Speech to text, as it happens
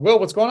Will,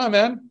 what's going on,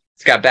 man?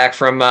 Just got back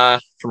from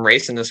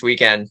racing this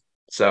weekend,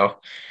 so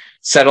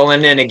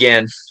settling in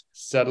again.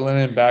 Settling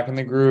in, back in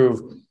the groove.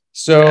 That's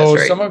So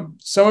right.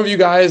 some of you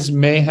guys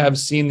may have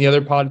seen the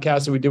other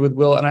podcast that we did with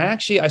Will, and I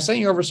sent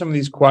you over some of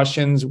these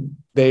questions.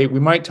 We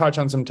might touch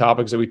on some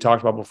topics that we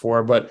talked about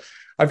before, but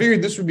I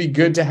figured this would be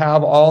good to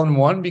have all in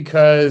one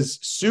because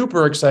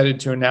super excited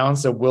to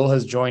announce that Will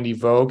has joined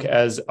Evoke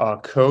as a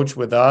coach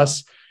with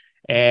us.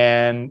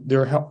 And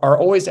there are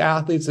always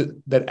athletes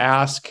that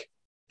ask,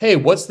 hey,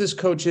 what's this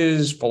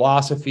coach's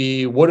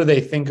philosophy? What do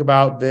they think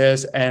about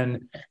this?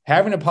 And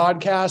having a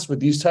podcast with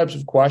these types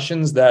of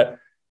questions that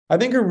I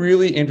think are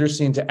really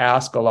interesting to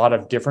ask a lot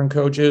of different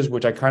coaches,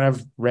 which I kind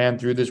of ran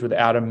through this with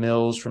Adam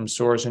Mills from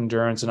Source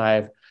Endurance. And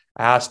I've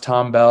asked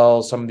Tom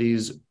Bell some of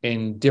these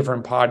in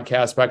different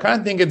podcasts, but I kind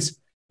of think it's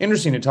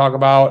interesting to talk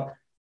about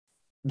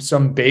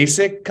some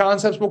basic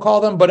concepts, we'll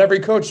call them, but every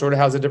coach sort of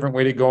has a different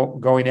way to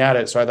going at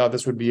it. So I thought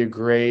this would be a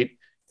great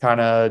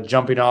kind of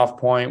jumping off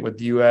point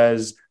with you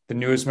as the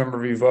newest member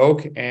of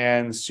Evoke,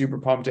 and super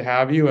pumped to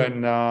have you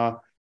and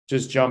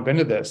just jump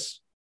into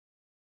this.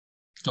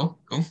 Cool.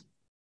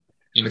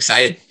 I'm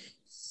excited.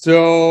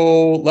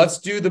 So let's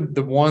do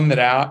the one that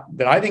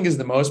I think is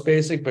the most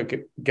basic, but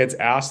gets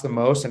asked the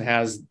most and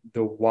has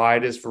the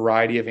widest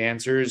variety of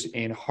answers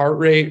in heart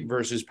rate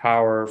versus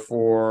power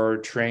for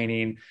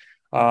training.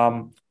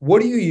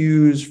 What do you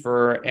use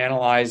for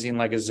analyzing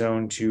like a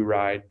zone 2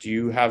 ride? Do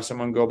you have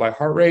someone go by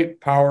heart rate,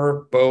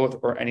 power, both,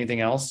 or anything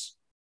else?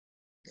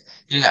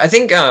 Yeah, I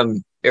think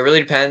it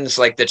really depends,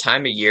 like the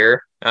time of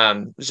year,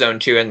 zone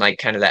two, and like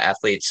kind of the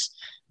athlete's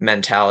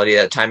mentality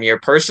that time of year.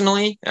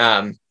 Personally,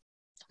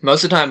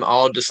 most of the time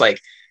I'll just like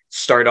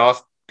start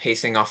off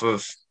pacing off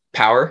of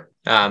power,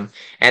 and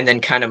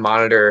then kind of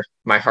monitor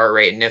my heart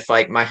rate. And if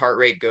like my heart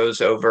rate goes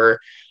over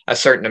a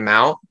certain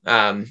amount,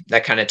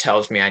 that kind of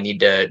tells me I need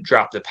to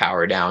drop the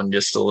power down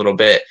just a little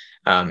bit,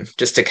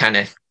 just to kind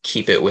of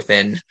keep it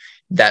within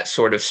that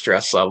sort of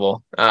stress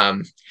level.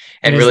 And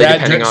And really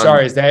depending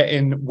on, is that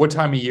in what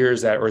time of year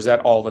is that, or is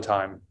that all the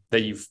time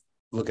that you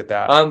look at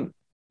that? um,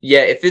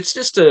 yeah, if it's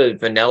just a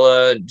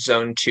vanilla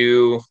zone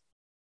two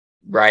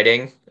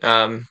riding,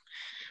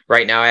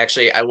 right now,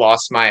 actually, I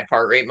lost my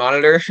heart rate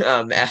monitor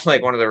at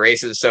like one of the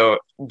races, so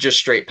just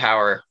straight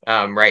power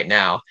right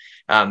now.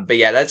 But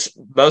yeah, that's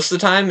most of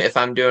the time. If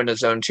I'm doing a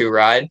zone two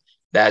ride,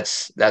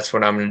 that's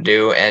what I'm going to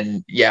do.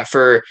 And yeah,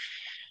 for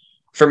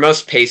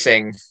most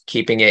pacing,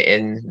 keeping it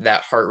in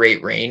that heart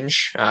rate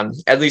range,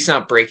 at least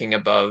not breaking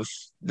above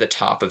the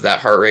top of that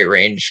heart rate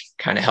range,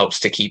 kind of helps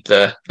to keep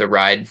the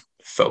ride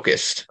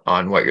focused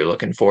on what you're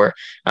looking for.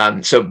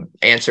 So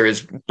answer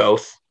is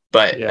both,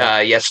 but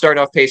Yeah. yeah, start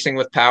off pacing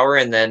with power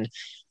and then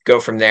go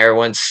from there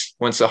once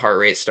the heart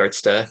rate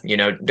starts to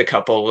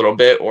decouple a little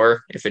bit,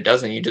 or if it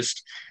doesn't, you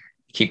just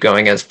keep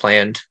going as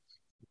planned.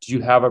 Do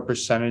you have a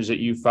percentage that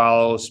you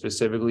follow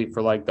specifically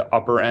for like the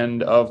upper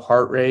end of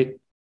heart rate?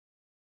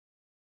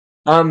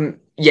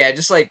 Yeah,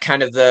 just like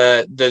kind of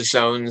the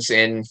zones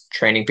in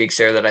training peaks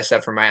there that I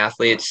set for my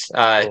athletes.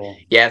 Cool.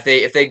 Yeah,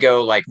 if they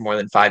go like more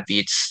than 5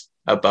 beats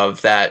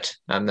above that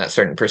that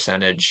certain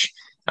percentage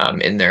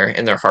in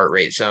their heart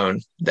rate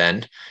zone,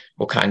 then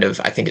we'll kind of,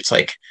 I think it's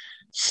like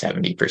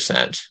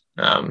 70%.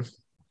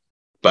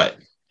 But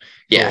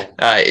yeah, Cool.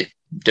 it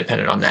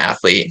dependent on the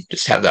athlete,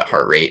 just have that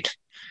heart rate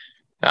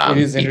It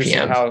is interesting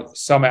BPM. how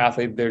some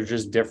athletes, they're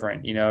just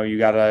different.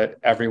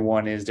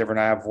 Everyone is different.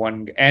 I have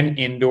one, and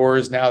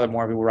indoors now, the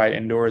more people ride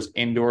indoors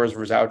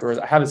versus outdoors.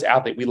 I have this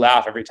athlete, we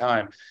laugh every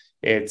time.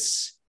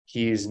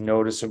 He's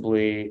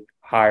noticeably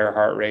higher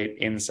heart rate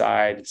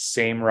inside,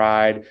 same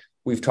ride.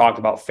 We've talked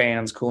about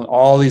fans, cooling,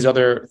 all these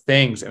other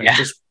things. And Yeah.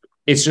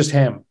 it's just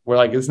him. We're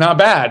like, it's not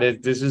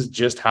bad. This is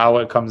just how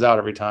it comes out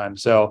every time.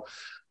 So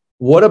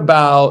what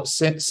about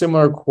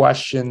similar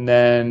question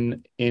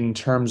then in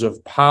terms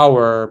of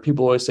power?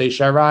 People always say,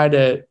 should I ride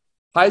at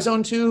high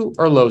zone 2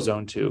 or low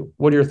zone 2?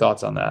 What are your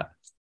thoughts on that?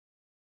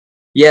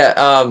 Yeah,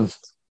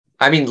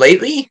 I mean,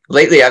 lately,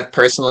 I've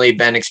personally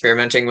been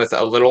experimenting with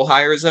a little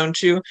higher zone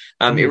two. It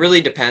Mm,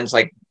 really depends.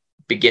 Like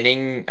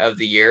beginning of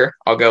the year,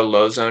 I'll go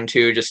low zone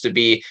two just to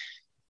be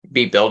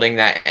building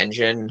that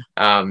engine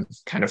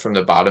kind of from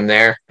the bottom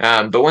there.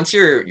 But once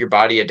your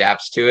body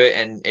adapts to it,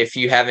 and if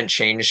you haven't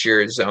changed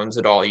your zones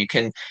at all, you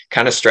can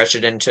kind of stretch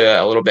it into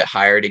a little bit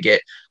higher to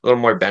get a little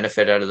more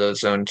benefit out of those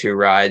zone two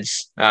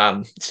rides.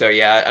 So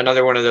yeah,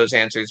 another one of those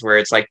answers where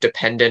it's like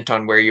dependent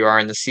on where you are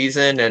in the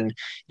season and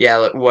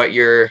yeah, what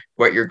your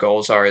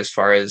goals are as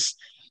far as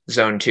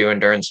zone two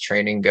endurance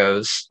training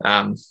goes.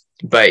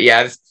 But yeah,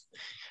 I've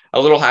a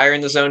little higher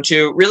in the zone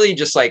two, really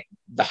just like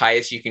the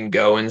highest you can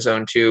go in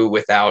zone two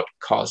without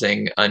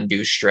causing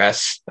undue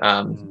stress,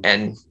 mm,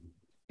 and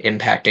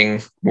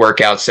impacting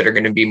workouts that are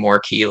going to be more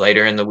key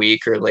later in the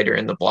week or later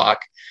in the block.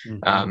 mhm.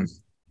 Um,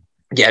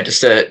 yeah, just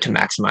to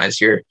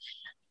maximize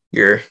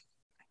your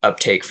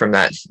uptake from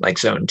that like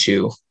zone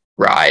two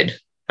ride.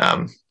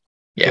 Um,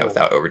 yeah, Cool.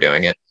 without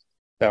overdoing it.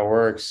 That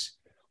works.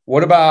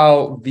 What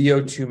about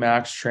VO2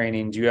 max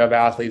training? Do you have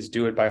athletes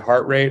do it by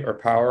heart rate or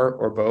power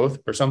or both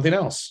or something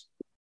else?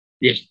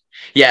 Yeah.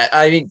 Yeah.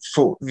 I mean,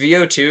 for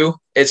VO2,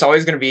 it's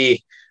always going to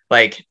be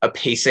like a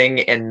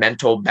pacing and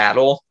mental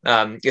battle,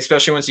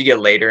 especially once you get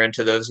later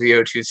into those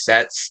VO2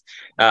 sets.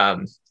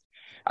 Um,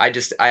 I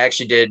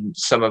actually did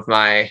some of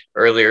my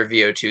earlier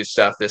VO2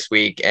 stuff this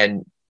week,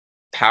 and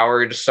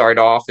power to start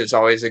off is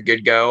always a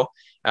good go.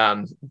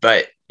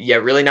 But yeah,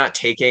 really not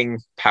taking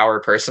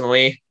power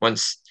personally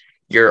once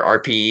your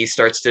RPE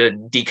starts to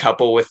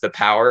decouple with the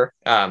power.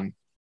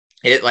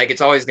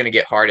 It's always going to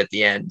get hard at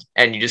the end,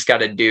 and you just got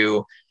to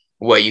do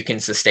what you can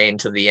sustain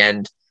to the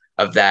end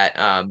of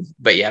that.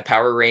 But yeah,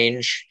 power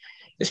range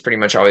is pretty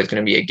much always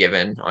going to be a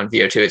given on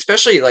VO2,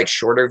 especially like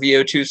shorter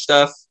VO2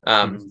 stuff.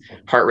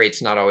 Heart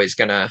rate's not always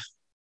going to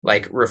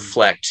like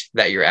reflect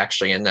that you're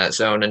actually in that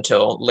zone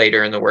until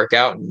later in the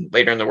workout, and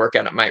later in the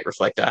workout it might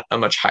reflect a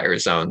much higher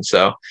zone.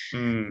 So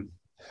when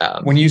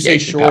you yeah, say you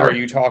keep shorter, power. are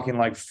you talking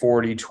like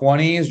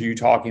 40-20s? Are you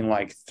talking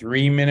like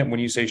 3 minute? When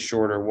you say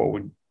shorter,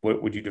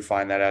 what would you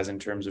define that as in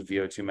terms of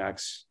VO2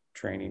 max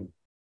training?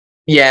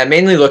 Yeah,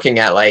 mainly looking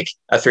at like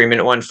a 3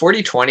 minute one.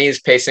 40-20 is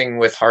pacing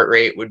with heart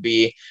rate would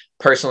be,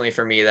 personally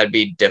for me, that'd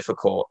be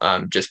difficult,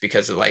 just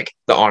because of like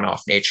the on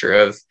off nature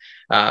of,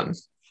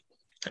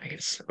 I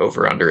guess,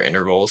 over under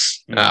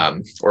intervals,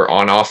 or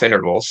on off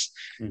intervals.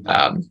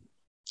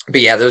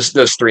 But yeah, those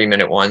 3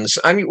 minute ones.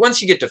 I mean,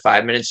 once you get to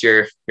 5 minutes,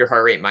 your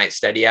heart rate might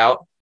steady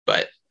out.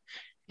 But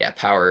yeah,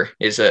 power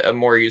is a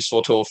more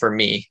useful tool for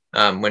me,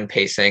 when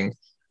pacing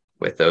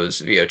with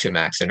those VO2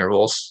 max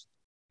intervals.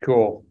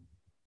 Cool.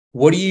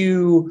 What do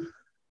you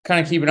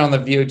kind of keep it on the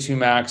VO2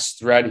 max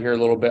thread here a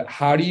little bit?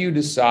 How do you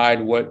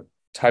decide what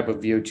type of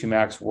VO2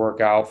 max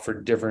workout for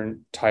different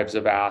types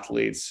of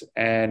athletes?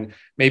 And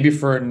maybe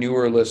for a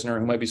newer listener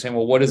who might be saying,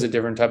 well, what is a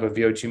different type of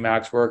VO2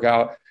 max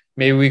workout?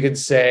 Maybe we could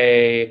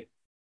say,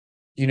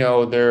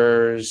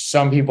 there's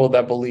some people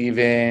that believe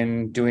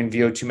in doing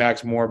VO2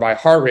 max more by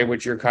heart rate,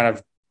 which you're kind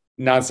of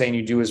not saying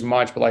you do as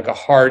much, but like a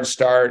hard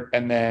start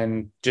and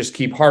then just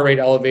keep heart rate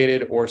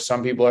elevated. Or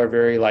some people are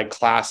very like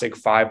classic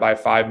 5 by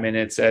 5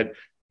 minutes at,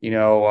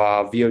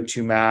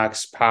 VO2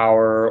 max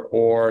power,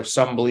 or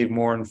some believe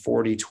more in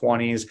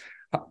 40-20s.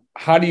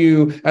 How do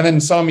you, and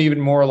then some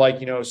even more like,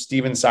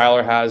 Steven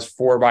Seiler has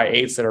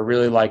 4x8s that are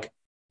really like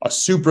a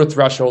super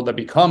threshold that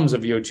becomes a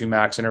VO2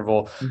 max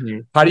interval.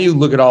 How do you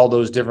look at all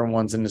those different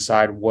ones and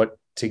decide what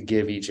to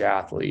give each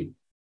athlete?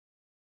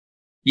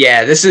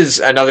 Yeah, this is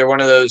another one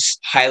of those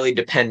highly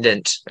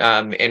dependent,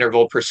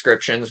 interval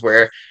prescriptions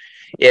where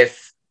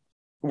if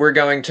we're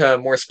going to a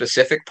more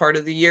specific part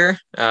of the year,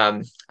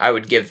 I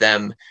would give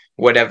them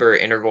whatever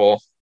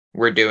interval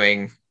we're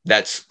doing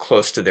that's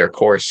close to their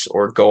course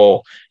or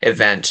goal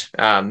event.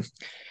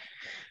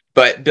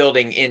 But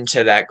building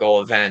into that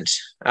goal event,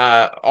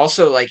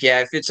 also like,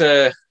 yeah, if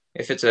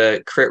it's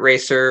a crit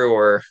racer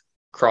or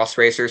cross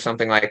racer,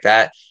 something like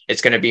that,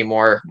 it's going to be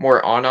more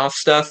on off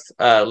stuff,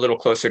 a little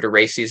closer to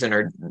race season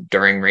or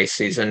during race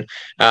season.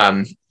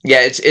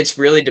 Yeah, it's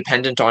really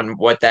dependent on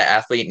what that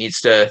athlete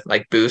needs to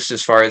like boost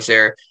as far as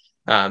their,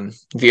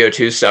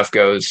 VO2 stuff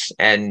goes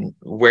and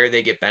where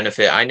they get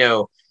benefit. I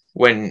know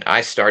when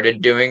I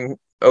started doing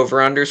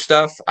over under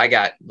stuff, I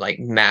got like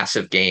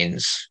massive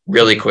gains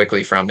really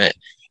quickly from it.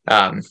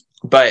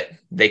 But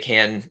they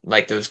can,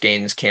 like, those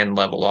gains can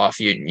level off.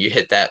 You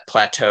hit that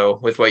plateau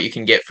with what you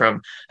can get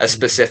from a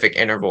specific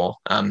interval.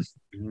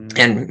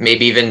 And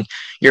maybe even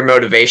your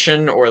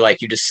motivation, or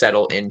like you just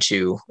settle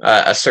into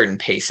a certain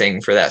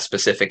pacing for that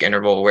specific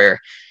interval where,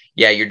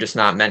 yeah, you're just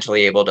not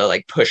mentally able to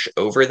like push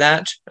over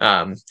that.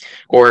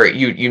 Or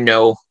you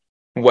know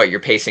what your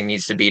pacing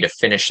needs to be to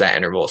finish that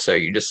interval. So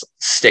you just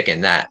stick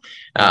in that.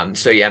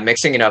 So yeah,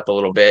 mixing it up a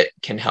little bit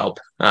can help,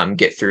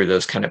 get through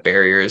those kind of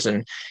barriers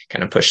and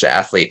kind of push the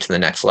athlete to the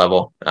next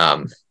level.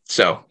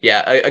 So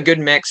yeah, a good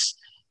mix,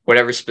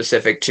 whatever's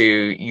specific to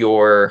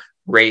your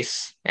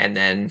race, and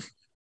then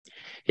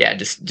yeah,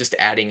 just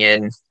adding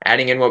in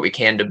what we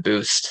can to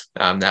boost,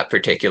 that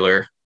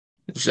particular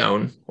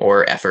zone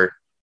or effort.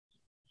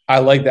 I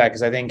like that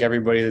because I think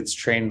everybody that's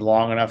trained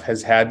long enough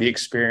has had the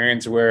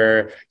experience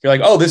where you're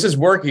like, oh, this is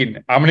working.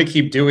 I'm going to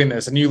keep doing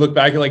this. And you look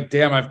back, you're like,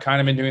 damn, I've kind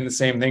of been doing the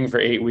same thing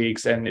for 8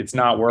 weeks and it's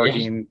not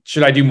working. Yeah.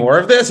 Should I do more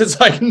of this? It's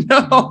like,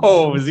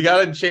 no, you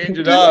got to change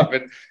it up.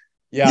 And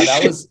yeah,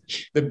 that was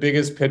the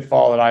biggest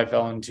pitfall that I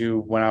fell into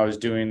when I was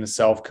doing the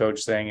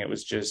self-coach thing. It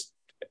was just,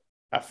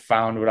 and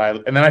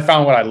then I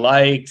found what I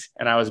liked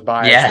and I was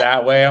biased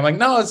that way. I'm like,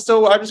 no, I'm just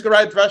going to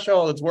ride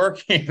threshold. It's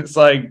working. It's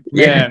like,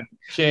 man,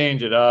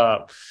 change it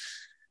up.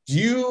 Do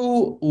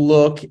you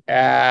look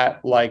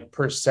at like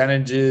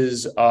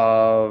percentages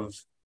of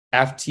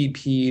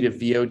FTP to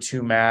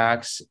VO2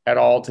 max at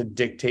all to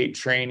dictate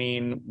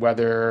training,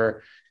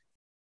 whether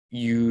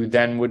you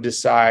then would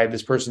decide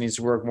this person needs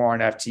to work more on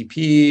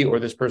FTP or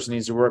this person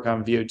needs to work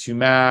on VO2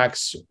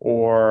 max,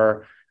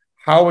 or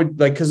how would,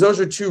 like, because those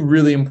are two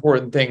really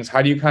important things.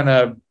 How do you kind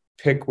of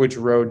pick which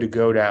road to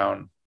go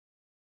down?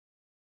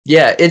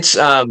 Yeah, it's,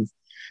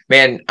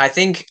 man, I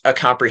think a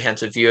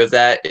comprehensive view of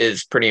that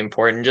is pretty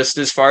important. Just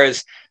as far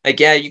as like,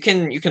 yeah, you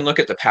can look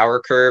at the power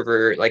curve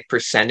or like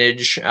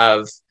percentage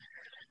of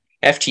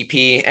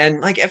FTP, and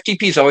like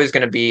FTP is always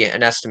going to be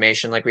an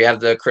estimation. Like we have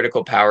the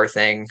critical power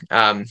thing,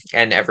 and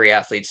every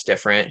athlete's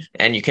different,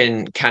 and you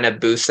can kind of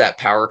boost that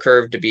power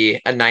curve to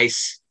be a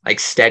nice, like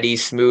steady,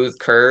 smooth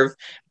curve.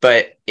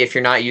 But if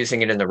you're not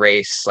using it in the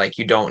race, like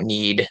you don't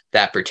need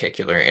that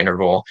particular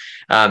interval.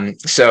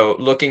 So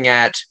looking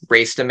at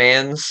race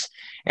demands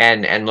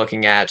and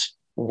looking at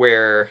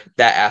where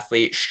that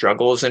athlete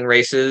struggles in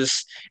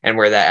races and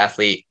where that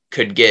athlete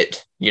could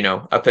get,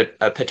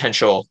 a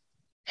potential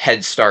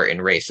head start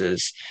in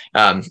races,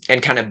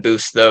 and kind of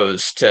boost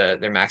those to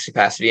their max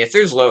capacity. If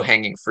there's low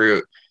hanging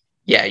fruit,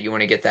 yeah, you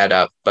want to get that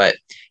up. But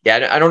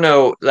yeah, I don't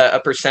know. A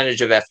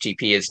percentage of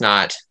FTP is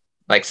not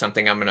like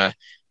something I'm going to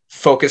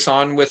focus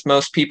on with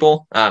most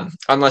people,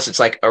 unless it's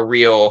like a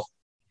real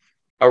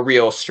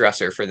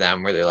stressor for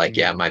them where they're like,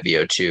 yeah, my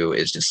VO2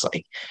 is just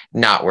like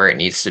not where it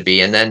needs to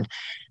be. And then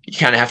you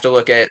kind of have to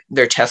look at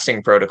their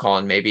testing protocol,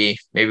 and maybe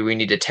we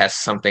need to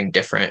test something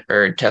different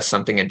or test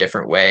something a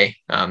different way,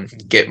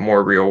 get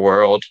more real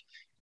world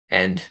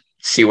and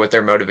see what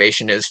their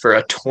motivation is for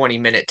a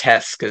 20-minute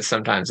test. Cause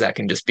sometimes that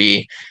can just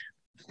be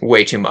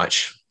way too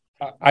much.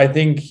 I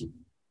think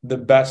the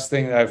best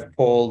thing that I've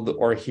pulled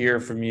or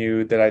hear from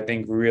you that I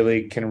think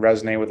really can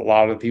resonate with a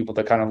lot of the people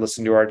that kind of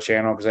listen to our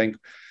channel, because I think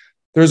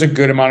there's a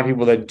good amount of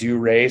people that do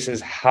race, is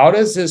how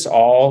does this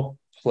all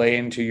play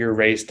into your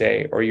race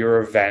day or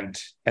your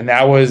event? And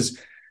that was,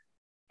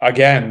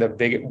 again, the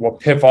big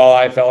pitfall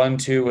I fell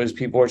into was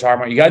people were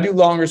talking about, you got to do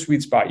longer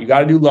sweet spot. You got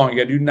to do long. You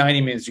got to do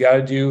 90 minutes. You got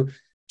to do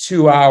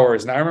 2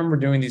 hours. And I remember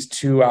doing these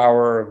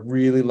 2-hour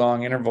really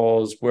long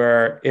intervals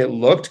where it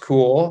looked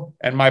cool.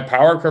 And my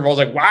power curve, I was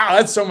like, wow,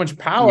 that's so much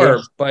power.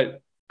 Yeah.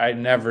 But I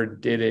never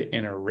did it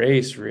in a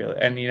race really.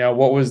 And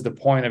what was the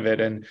point of it?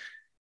 And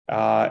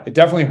it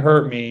definitely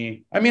hurt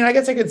me. I mean, I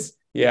guess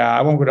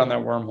I won't go down that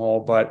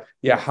wormhole, but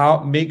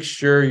yeah, make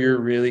sure you're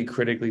really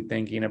critically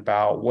thinking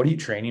about what are you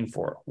training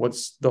for?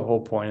 What's the whole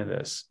point of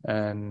this?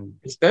 And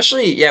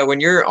especially, yeah, when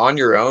you're on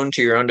your own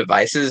to your own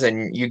devices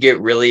and you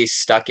get really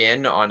stuck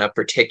in on a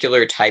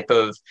particular type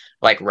of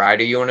like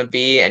rider you want to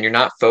be, and you're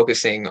not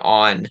focusing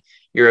on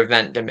your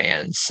event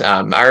demands.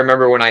 I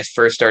remember when I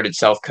first started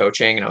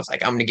self-coaching and I was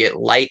like, I'm going to get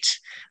light.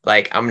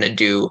 Like I'm going to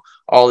do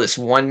all this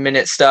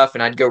 1-minute stuff,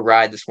 and I'd go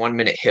ride this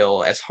 1-minute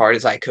hill as hard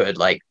as I could,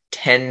 like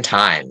 10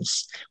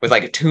 times with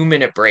like a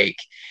 2-minute break.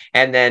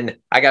 And then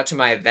I got to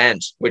my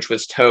event, which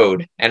was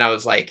towed, and I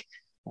was like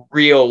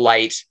real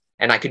light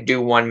and I could do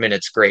 1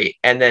 minute's great.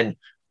 And then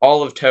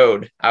all of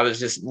towed, I was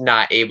just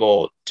not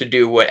able to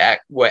do what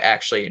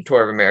actually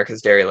Tour of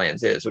America's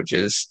Dairylands is, which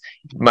is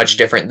much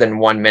different than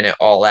 1 minute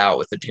all out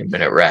with a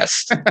 2-minute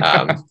rest.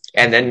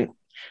 And then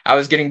I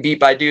was getting beat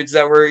by dudes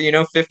that were,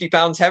 50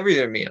 pounds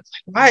heavier than me. I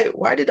was like,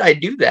 why did I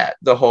do that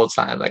the whole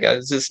time? Like I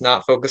was just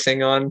not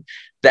focusing on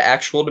the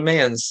actual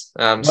demands.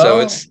 So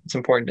it's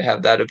important to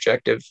have that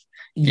objective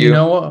view.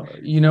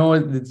 You know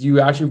what, you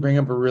actually bring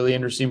up a really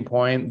interesting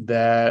point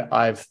that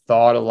I've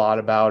thought a lot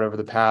about over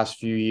the past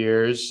few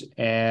years.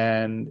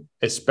 And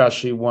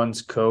especially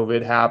once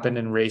COVID happened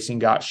and racing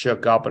got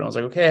shook up, and I was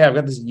like, okay, I've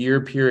got this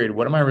year period.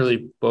 What am I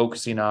really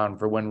focusing on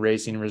for when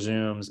racing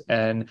resumes?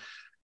 And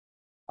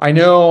I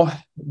know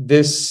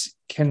this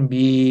can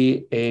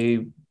be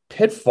a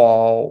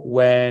pitfall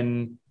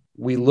when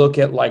we look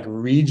at like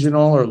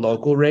regional or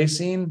local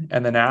racing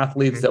and then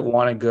athletes that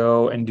want to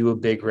go and do a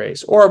big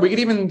race. Or we could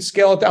even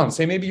scale it down.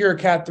 Say maybe you're a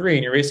Cat 3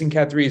 and you're racing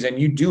Cat 3s and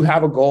you do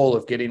have a goal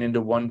of getting into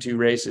 1-2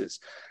 races.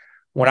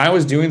 When I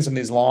was doing some of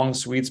these long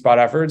sweet spot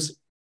efforts,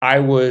 I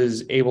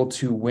was able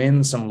to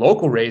win some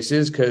local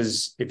races,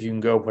 because if you can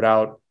go put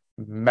out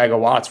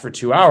megawatts for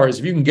 2 hours,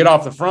 if you can get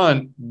off the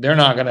front, there's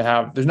not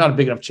a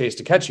big enough chase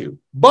to catch you.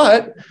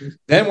 But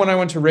then when I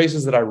went to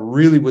races that I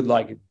really would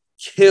like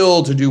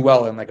kill to do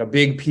well in, like a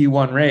big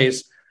P1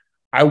 race,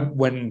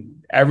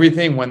 when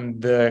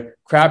the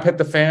crap hit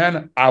the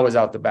fan, I was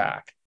out the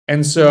back.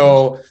 And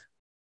so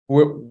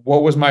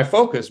what was my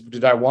focus?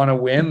 Did I want to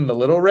win the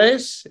little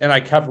race? And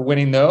I kept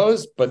winning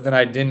those, but then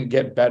I didn't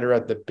get better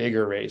at the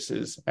bigger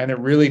races. And it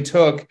really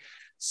took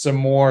some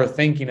more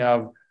thinking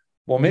of,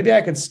 well, maybe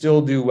I could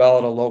still do well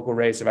at a local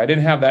race if I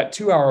didn't have that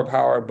 2-hour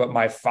power, but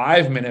my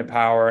 5-minute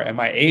power and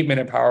my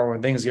 8-minute power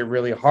when things get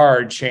really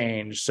hard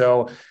change.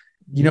 So,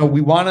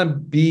 we want to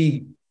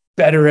be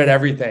better at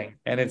everything,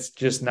 and it's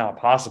just not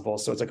possible.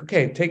 So it's like,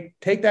 okay,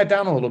 take that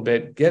down a little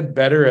bit, get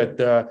better at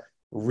the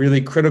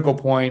really critical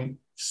point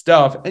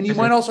stuff. And you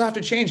might also have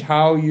to change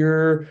how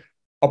you're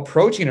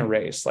approaching a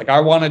race. Like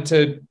I wanted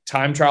to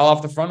time trial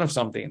off the front of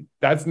something.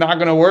 That's not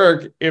going to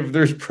work if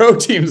there's pro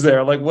teams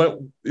there. Like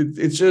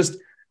it's just,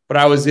 but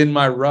I was in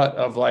my rut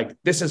of like,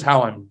 this is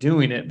how I'm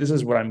doing it. This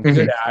is what I'm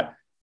good at.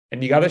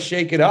 And you got to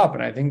shake it up.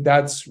 And I think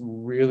that's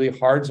really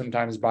hard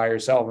sometimes by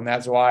yourself. And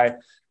that's why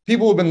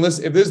people have been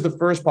listening. If this is the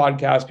first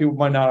podcast, people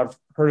might not have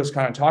heard us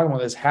kind of talking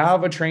about this.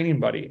 Have a training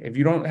buddy. If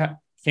you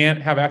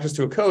can't have access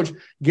to a coach,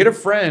 get a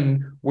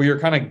friend where you're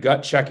kind of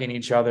gut checking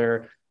each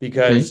other,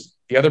 because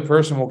the other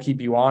person will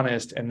keep you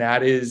honest. And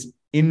that is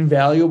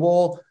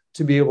invaluable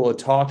to be able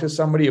to talk to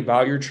somebody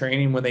about your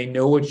training when they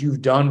know what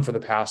you've done for the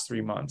past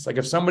 3 months. Like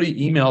if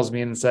somebody emails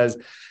me and says,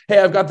 hey,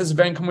 I've got this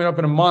event coming up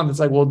in a month. It's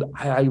like, well,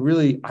 I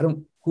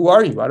don't, who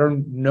are you? I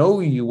don't know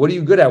you. What are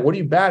you good at? What are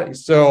you bad at?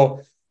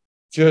 So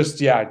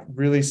just, yeah,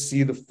 really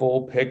see the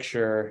full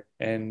picture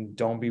and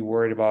don't be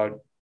worried about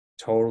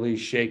totally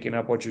shaking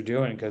up what you're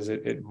doing, because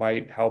it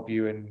might help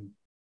you in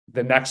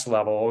the next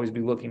level. Always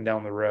be looking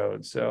down the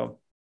road. So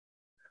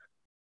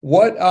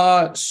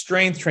what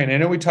strength training? I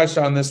know we touched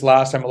on this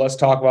last time, but let's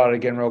talk about it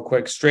again real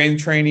quick.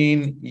 Strength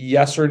training,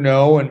 yes or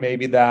no? And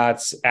maybe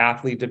that's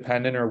athlete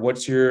dependent, or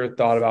what's your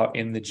thought about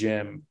in the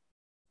gym?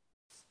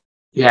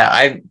 Yeah,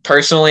 I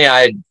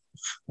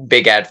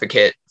big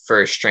advocate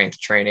for strength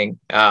training.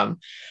 I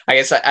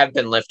guess I've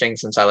been lifting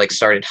since I like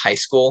started high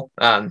school.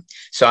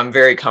 So I'm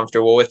very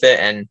comfortable with it.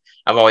 And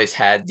I've always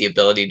had the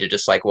ability to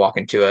just like walk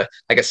into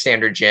a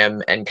standard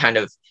gym and kind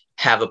of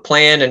have a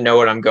plan and know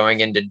what I'm going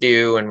in to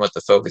do and what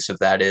the focus of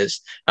that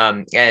is.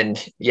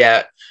 And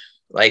yeah,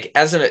 like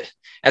as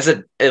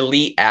an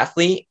elite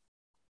athlete,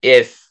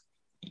 if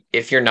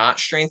you're not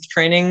strength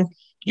training,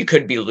 you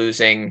could be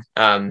losing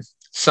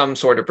some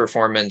sort of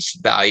performance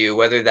value,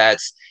 whether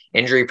that's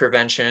injury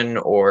prevention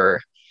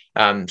or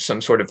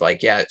some sort of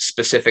like, yeah,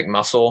 specific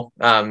muscle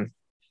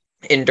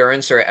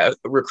endurance or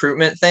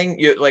recruitment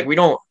thing.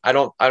 I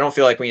don't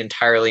feel like we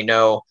entirely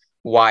know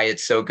why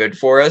it's so good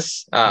for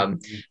us.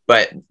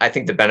 But I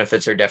think the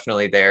benefits are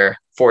definitely there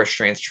for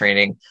strength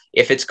training.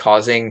 If it's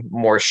causing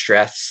more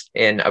stress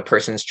in a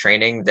person's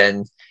training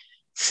than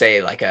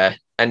say like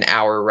an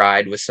hour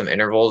ride with some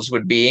intervals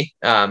would be,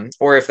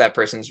 or if that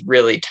person's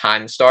really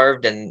time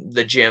starved and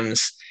the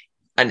gym's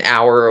an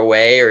hour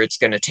away or it's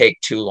going to take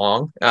too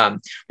long,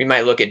 we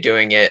might look at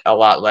doing it a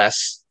lot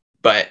less.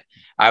 But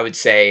I would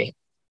say,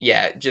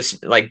 yeah,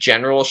 just like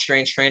general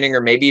strength training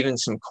or maybe even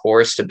some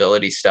core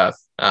stability stuff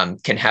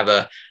can have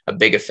a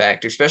big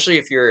effect, especially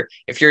if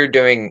you're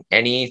doing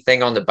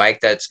anything on the bike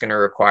that's going to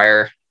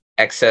require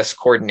excess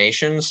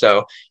coordination.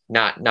 So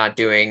not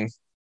doing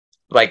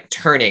like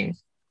turning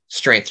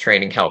strength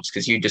training helps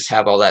because you just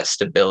have all that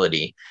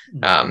stability.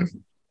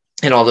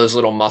 And all those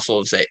little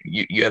muscles that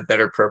you have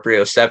better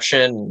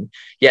proprioception.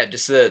 Yeah,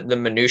 just the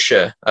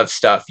minutia of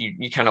stuff.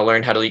 You kind of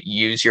learn how to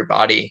use your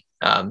body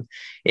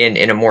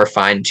in a more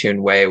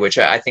fine-tuned way, which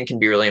I think can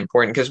be really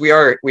important because we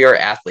are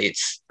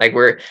athletes. Like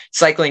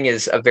cycling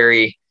is a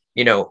very,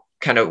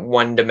 kind of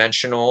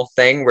one-dimensional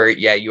thing where,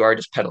 yeah, you are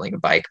just pedaling a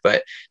bike,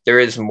 but there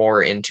is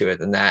more into it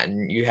than that.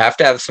 And you have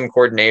to have some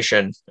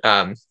coordination,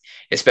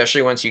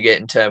 especially once you get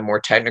into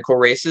more technical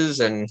races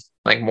and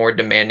like more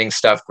demanding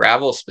stuff,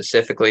 gravel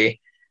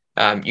specifically.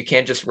 You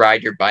can't just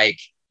ride your bike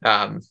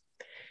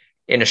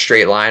in a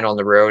straight line on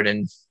the road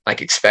and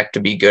like expect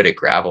to be good at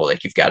gravel.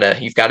 Like you've got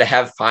to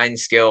have fine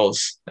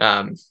skills.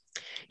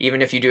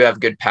 Even if you do have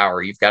good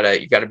power, you've got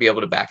to be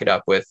able to back it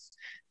up with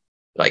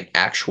like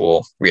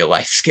actual real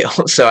life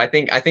skills. So I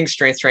think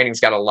strength training's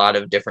got a lot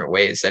of different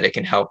ways that it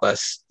can help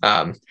us.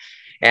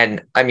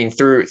 And I mean,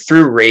 through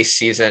race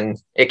season,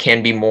 it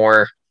can be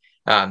more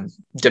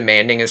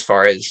demanding as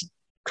far as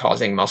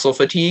causing muscle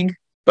fatigue,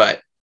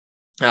 but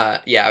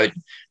yeah, I would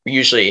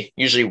usually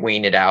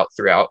wean it out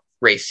throughout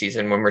race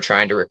season when we're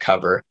trying to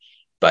recover.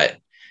 But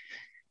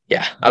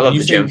yeah, I love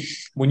the gym.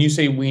 When you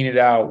say wean it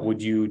out,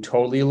 would you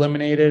totally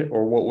eliminate it,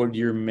 or what would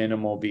your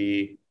minimal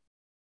be?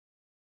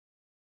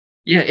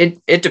 Yeah,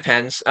 it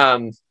depends.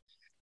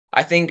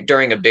 I think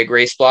during a big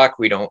race block,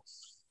 we don't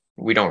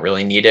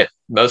really need it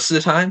most of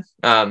the time.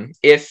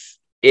 If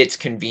it's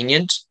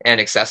convenient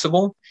and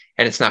accessible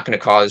and it's not going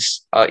to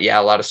cause a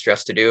lot of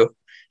stress to do,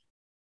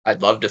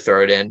 I'd love to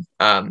throw it in.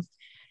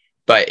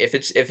 But if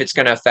it's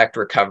going to affect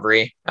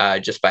recovery,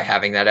 just by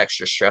having that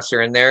extra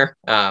stressor in there,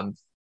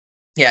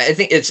 yeah, I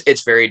think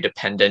it's very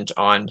dependent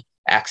on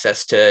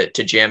access to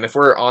gym. If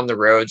we're on the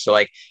road, so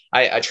like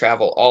I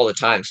travel all the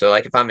time. So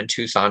like if I'm in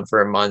Tucson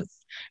for a month,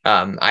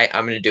 I'm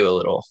going to do a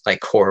little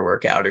like core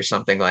workout or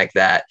something like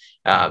that,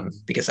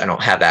 because I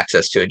don't have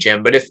access to a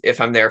gym. But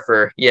if I'm there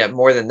for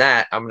more than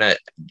that, I'm going to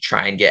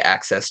try and get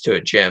access to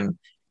a gym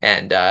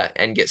and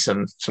get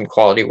some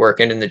quality work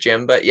in the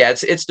gym. But yeah,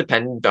 it's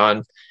dependent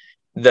on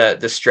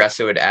the stress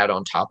it would add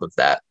on top of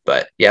that.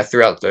 But yeah,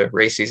 throughout the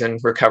race season,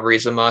 recovery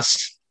is a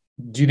must.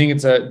 Do you think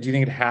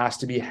it has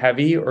to be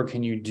heavy, or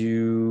can you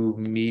do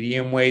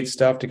medium weight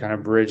stuff to kind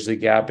of bridge the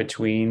gap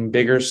between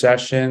bigger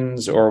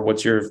sessions, or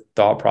what's your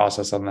thought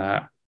process on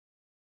that?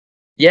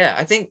 Yeah,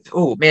 I think,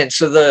 oh man,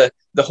 so the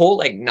whole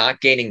like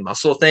not gaining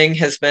muscle thing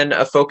has been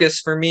a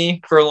focus for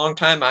me for a long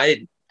time.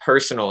 I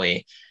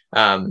personally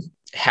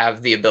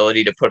have the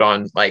ability to put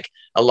on like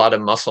a lot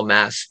of muscle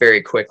mass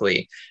very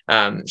quickly.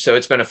 So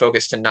it's been a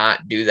focus to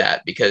not do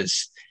that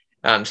because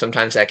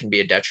sometimes that can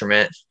be a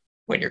detriment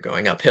when you're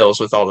going up hills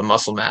with all the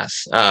muscle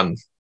mass.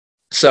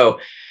 So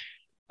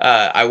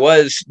I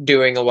was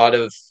doing a lot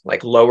of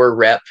like lower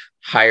rep,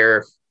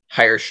 higher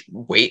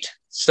weight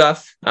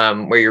stuff,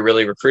 where you're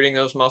really recruiting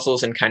those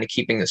muscles and kind of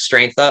keeping the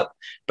strength up,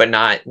 but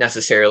not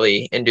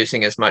necessarily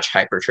inducing as much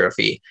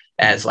hypertrophy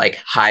as like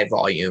high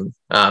volume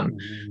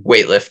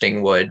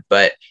weightlifting would.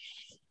 But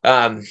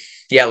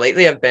Yeah,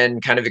 lately I've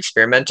been kind of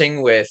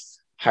experimenting with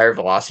higher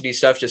velocity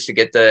stuff just to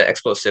get the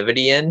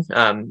explosivity in.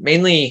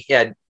 Mainly,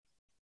 yeah,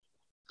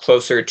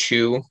 closer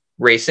to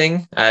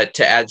racing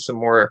to add some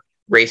more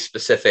race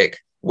specific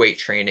weight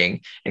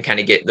training and kind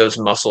of get those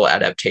muscle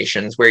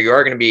adaptations where you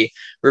are going to be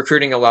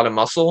recruiting a lot of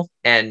muscle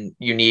and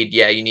you need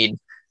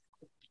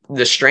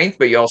the strength,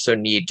 but you also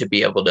need to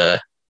be able to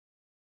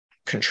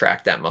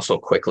contract that muscle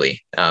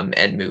quickly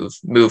and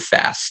move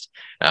fast.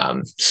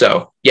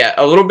 So yeah,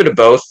 a little bit of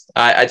both.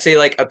 I'd say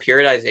like a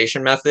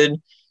periodization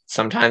method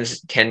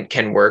sometimes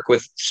can work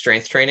with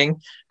strength training,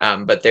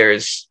 but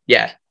there's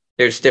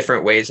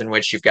different ways in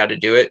which you've got to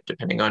do it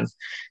depending on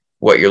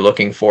what you're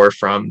looking for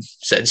from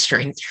said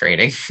strength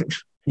training.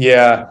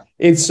 Yeah,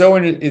 it's so,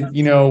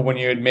 when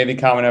you had made the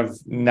comment of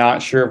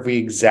not sure if we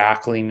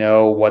exactly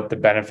know what the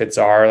benefits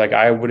are, like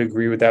I would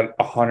agree with that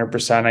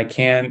 100%. I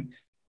can't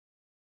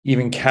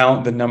even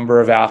count the number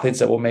of athletes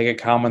that will make a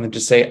comment and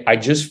just say, I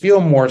just feel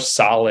more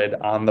solid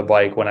on the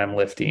bike when I'm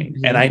lifting.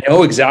 Mm-hmm. And I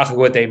know exactly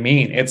what they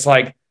mean. It's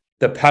like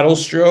the pedal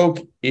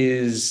stroke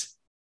is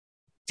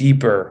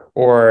deeper,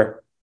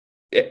 or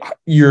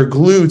your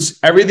glutes,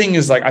 everything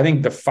is like, I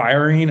think the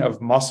firing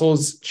of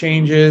muscles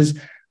changes.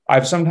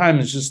 I've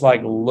sometimes just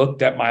like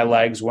looked at my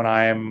legs when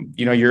I'm,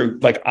 you're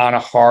like on a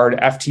hard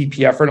FTP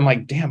effort. I'm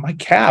like, damn, my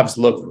calves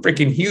look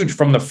freaking huge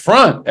from the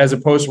front as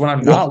opposed to when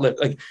I'm not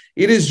like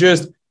it is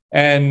just,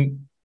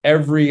 and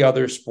every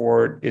other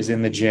sport is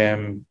in the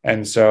gym.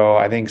 And so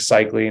I think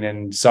cycling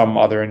and some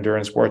other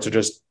endurance sports are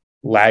just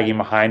lagging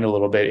behind a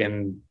little bit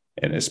in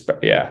this.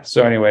 Yeah.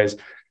 So anyways,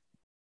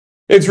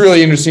 it's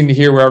really interesting to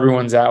hear where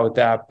everyone's at with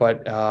that.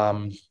 But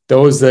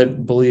those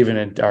that believe in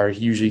it are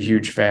usually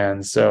huge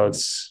fans. So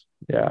it's,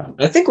 yeah.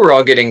 I think we're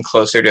all getting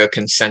closer to a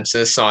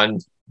consensus on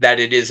that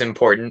it is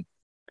important.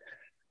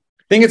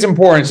 I think it's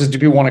important. It's just, do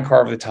people want to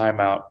carve the time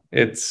out?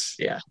 It's,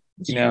 yeah.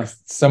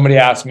 Somebody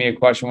asked me a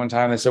question one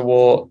time. They said,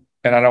 well,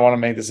 and I don't want to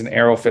make this an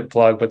AeroFit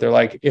plug, but they're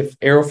like, if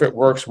AeroFit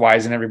works, why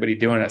isn't everybody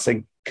doing it? It's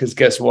like, because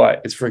guess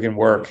what? It's freaking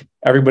work.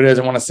 Everybody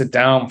doesn't want to sit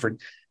down for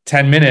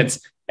 10 minutes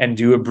and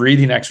do a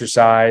breathing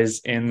exercise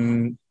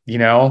in,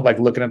 like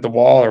looking at the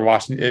wall or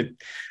watching it.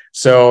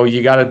 So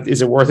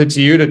is it worth it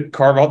to you to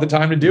carve out the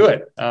time to do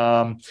it?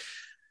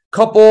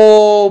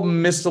 Couple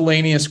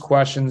miscellaneous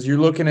questions. You're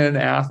looking at an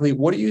athlete.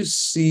 What do you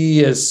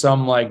see as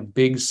some like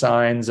big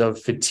signs of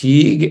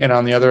fatigue? And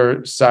on the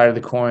other side of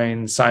the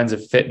coin, signs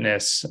of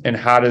fitness. And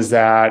how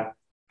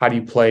do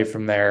you play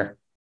from there?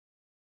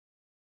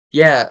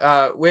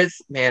 Yeah. With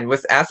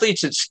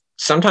athletes, it's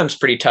sometimes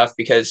pretty tough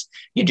because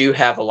you do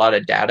have a lot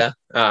of data.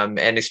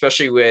 And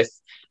especially with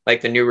like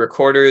the new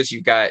recorders,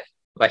 you've got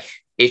like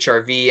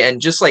HRV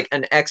and just like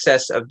an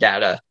excess of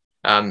data,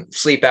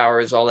 sleep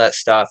hours, all that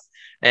stuff.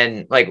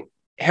 And like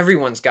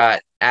everyone's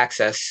got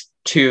access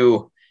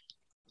to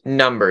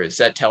numbers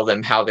that tell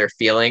them how they're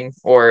feeling,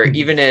 or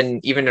even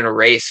in a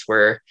race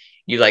where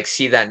you like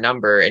see that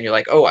number and you're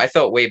like, oh, I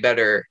felt way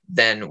better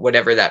than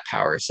whatever that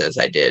power says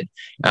I did.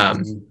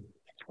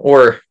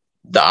 Or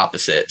the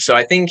opposite. So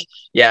I think,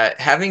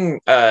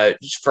 having a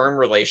firm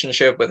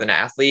relationship with an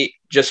athlete,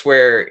 just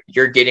where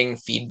you're getting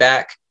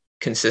feedback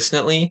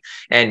consistently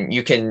and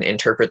you can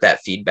interpret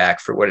that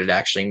feedback for what it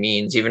actually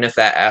means, even if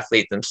that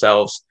athlete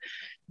themselves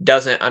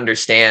doesn't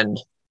understand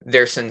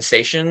their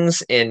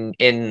sensations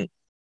in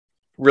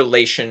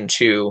relation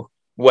to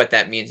what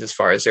that means as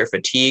far as their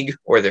fatigue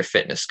or their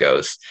fitness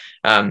goes.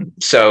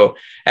 So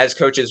as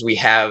coaches, we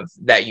have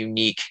that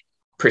unique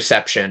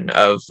perception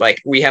of like,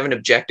 we have an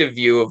objective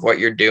view of what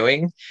you're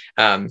doing.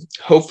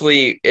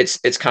 Hopefully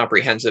it's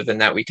comprehensive in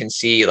that we can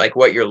see like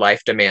what your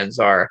life demands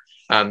are.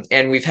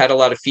 And we've had a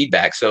lot of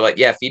feedback. So like,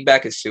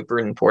 feedback is super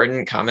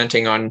important.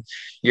 Commenting on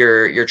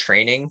your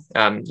training,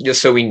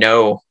 just so we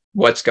know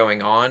what's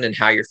going on and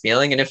how you're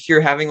feeling. And if you're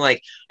having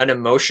like an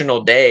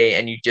emotional day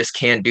and you just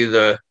can't do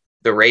the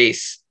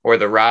race or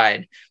the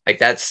ride, like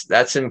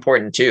that's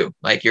important too.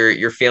 Like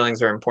your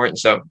feelings are important.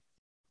 So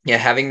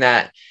having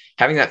that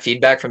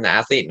feedback from the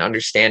athlete and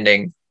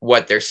understanding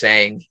what they're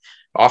saying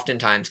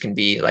oftentimes can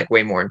be like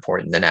way more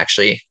important than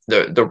actually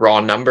the raw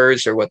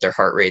numbers or what their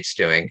heart rate's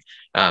doing.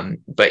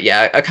 But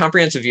a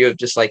comprehensive view of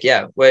just like,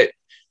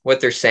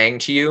 what they're saying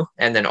to you,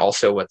 and then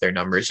also what their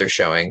numbers are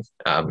showing.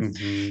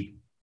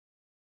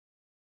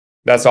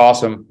 That's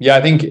awesome. Yeah,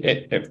 I think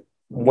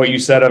what you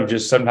said of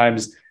just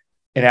sometimes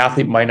an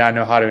athlete might not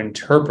know how to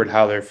interpret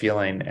how they're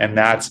feeling, and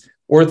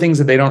or things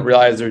that they don't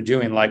realize they're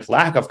doing, like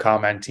lack of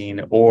commenting,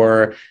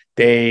 or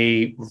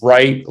they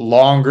write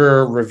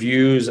longer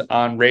reviews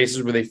on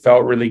races where they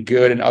felt really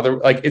good and other,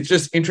 like, it's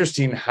just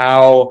interesting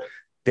how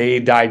they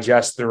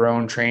digest their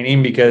own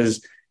training,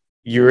 because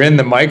you're in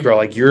the micro,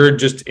 like you're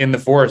just in the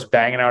forest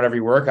banging out every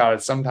workout.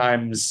 It's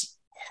sometimes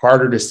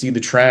harder to see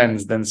the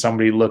trends than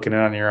somebody looking in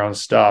on your own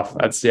stuff.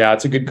 It's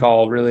a good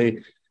call.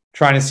 Really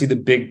trying to see the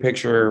big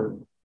picture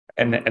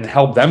and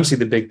help them see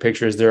the big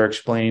picture as they're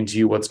explaining to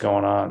you what's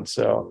going on.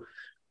 So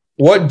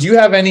do you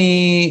have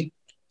any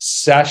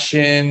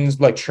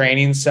sessions, like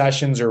training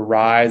sessions or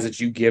rides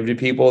that you give to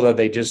people that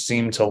they just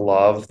seem to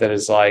love, that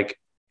is like,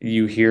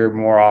 you hear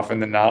more often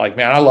than not, like,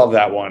 man, I love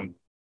that one?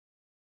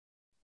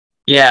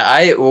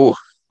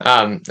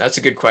 Yeah, that's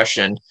a good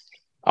question.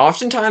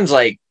 Oftentimes,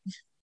 like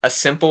a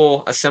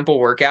simple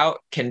workout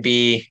can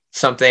be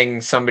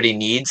something somebody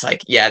needs.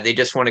 Like, yeah, they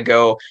just want to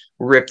go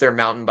rip their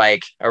mountain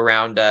bike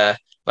around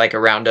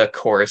a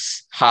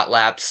course, hot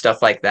laps,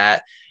 stuff like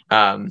that.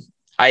 Um,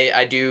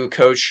 I do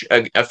coach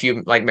a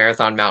few like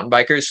marathon mountain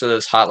bikers, so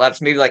those hot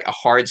laps, maybe like a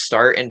hard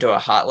start into a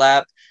hot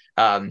lap.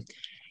 Um,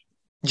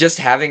 just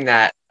having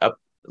that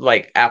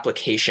like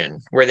application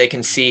where they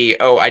can see,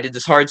 oh, I did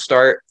this hard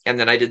start and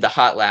then I did the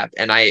hot lap,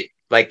 and I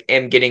like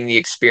am getting the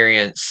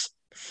experience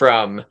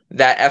from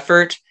that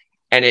effort,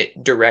 and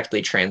it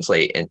directly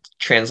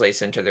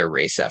translates into their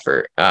race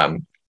effort.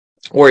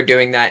 Or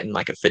doing that in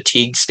like a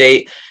fatigue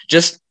state,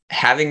 just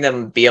having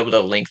them be able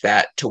to link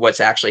that to what's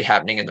actually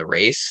happening in the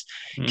race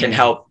can Mm.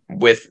 help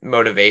with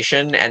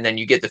motivation. And then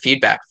you get the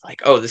feedback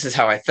like, oh, this is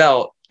how I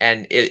felt.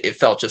 And it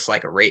felt just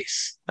like a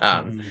race.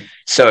 Mm.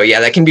 So yeah,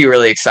 that can be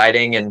really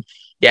exciting. And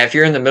yeah, if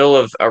you're in the middle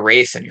of a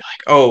race and you're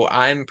like, oh,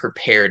 I'm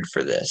prepared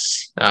for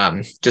this,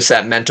 just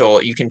that mental,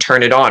 you can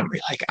turn it on.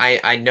 You're like,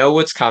 I know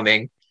what's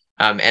coming.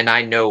 And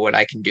I know what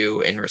I can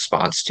do in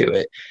response to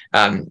it.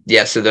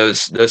 Yeah, so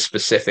those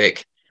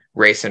specific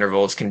race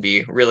intervals can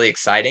be really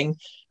exciting.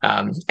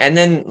 And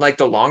then like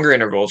the longer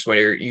intervals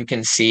where you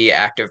can see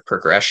active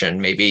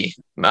progression, maybe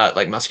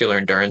like muscular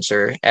endurance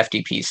or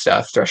FTP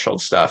stuff,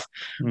 threshold stuff,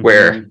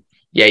 where Mm-hmm.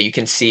 yeah, you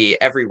can see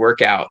every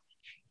workout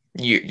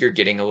you're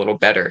getting a little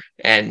better,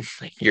 and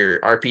your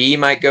RPE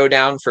might go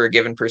down for a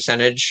given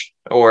percentage,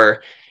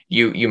 or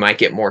you might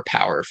get more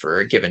power for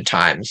a given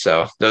time.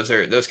 So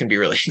those can be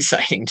really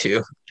exciting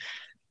too.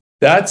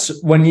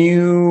 That's when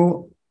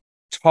you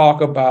talk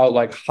about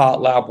like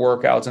hot lap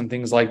workouts and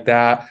things like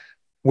that.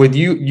 With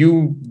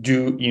you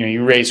do,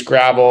 you race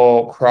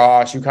gravel,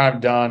 cross, you kind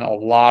of done a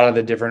lot of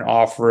the different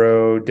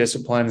off-road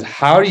disciplines.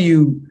 How do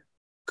you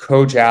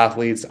coach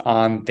athletes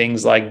on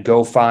things like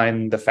go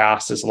find the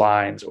fastest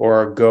lines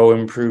or go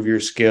improve your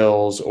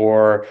skills,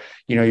 or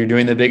you're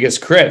doing the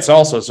biggest crits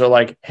also, so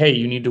like, hey,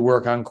 you need to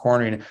work on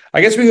cornering.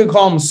 I guess we could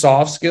call them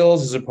soft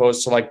skills as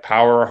opposed to like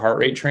power or heart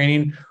rate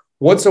training.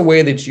 What's a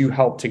way that you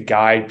help to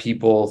guide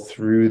people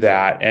through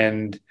that?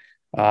 And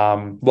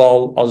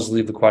well, I'll just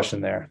leave the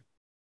question there.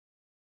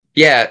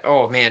 Yeah.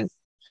 Oh man,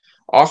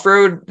 off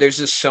road, there's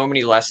just so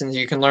many lessons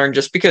you can learn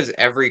just because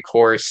every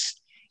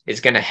course is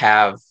going to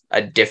have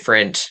a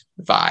different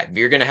vibe.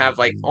 You're going to have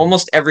like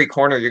almost every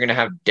corner, you're going to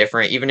have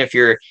different, even if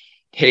you're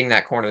hitting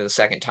that corner the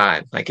second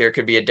time. Like there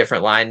could be a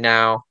different line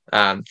now.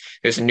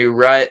 There's a new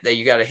rut that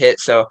you got to hit.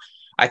 So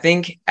I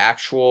think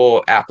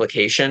actual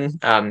application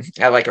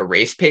at like a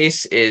race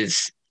pace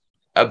is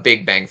a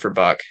big bang for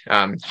buck.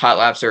 Hot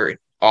laps are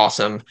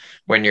awesome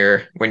when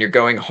you're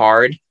going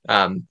hard,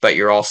 but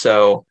you're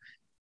also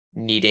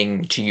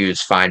needing to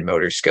use fine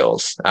motor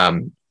skills.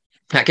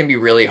 That can be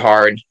really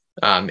hard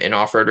in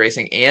off-road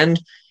racing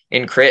and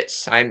in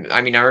crits.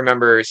 I mean, I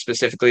remember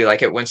specifically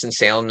like at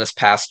Winston-Salem this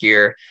past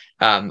year,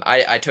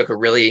 I took a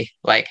really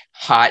like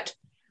hot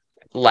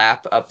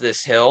lap up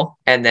this hill,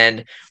 and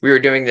then we were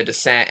doing the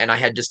descent and I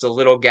had just a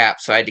little gap,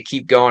 so I had to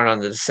keep going on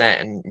the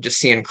descent and just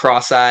seeing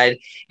cross-eyed,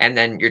 and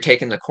then you're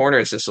taking the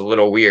corners just a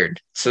little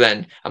weird, so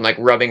then I'm like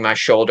rubbing my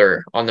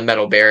shoulder on the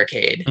metal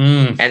barricade,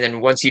 Mm. and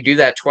then once you do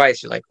that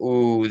twice you're like,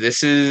 ooh,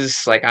 this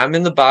is like, I'm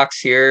in the box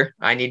here,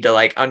 I need to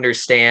like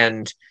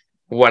understand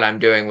what I'm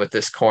doing with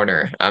this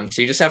corner.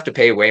 So you just have to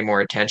pay way more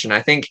attention.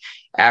 I think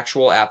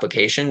actual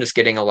application, just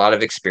getting a lot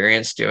of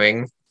experience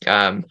doing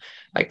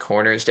like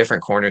corners,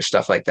 different corners,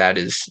 stuff like that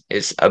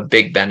is a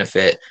big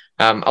benefit.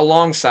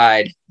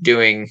 Alongside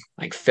doing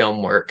like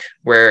film work,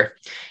 where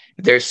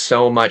there's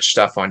so much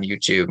stuff on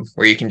YouTube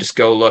where you can just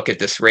go look at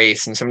this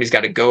race and somebody's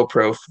got a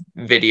GoPro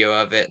video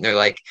of it and they're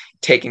like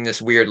taking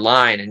this weird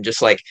line and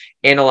just like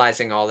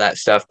analyzing all that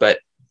stuff, but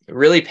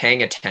really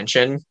paying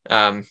attention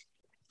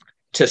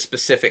to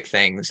specific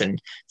things. And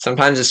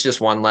sometimes it's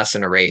just one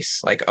lesson a race.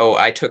 Like, oh,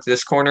 I took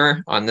this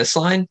corner on this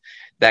line.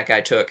 That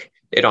guy took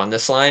it on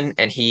this line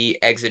and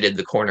he exited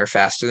the corner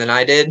faster than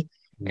I did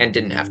and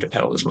didn't have to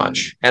pedal as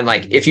much. And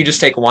like, if you just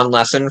take one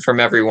lesson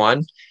from every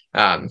one,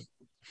 um,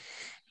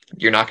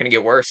 you're not going to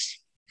get worse.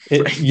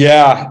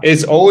 Yeah,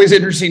 it's always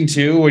interesting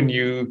too when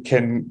you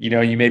can,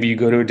 you maybe you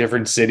go to a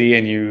different city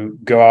and you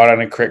go out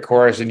on a crit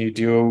course and you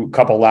do a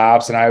couple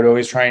laps. And I would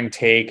always try and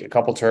take a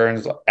couple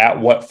turns at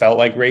what felt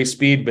like race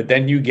speed, but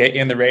then you get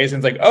in the race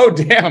and it's like, oh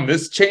damn,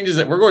 this changes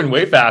it. We're going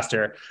way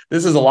faster.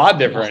 This is a lot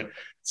different.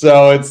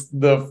 So it's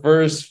the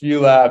first few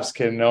laps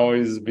can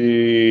always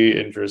be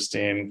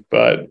interesting.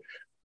 But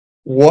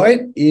what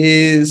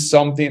is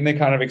something that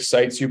kind of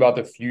excites you about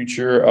the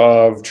future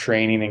of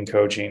training and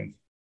coaching?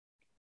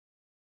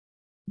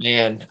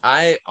 Man,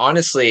 I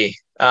honestly,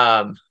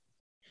 I've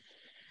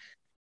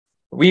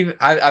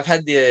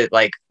had the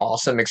like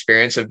awesome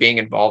experience of being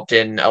involved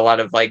in a lot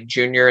of like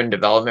junior and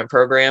development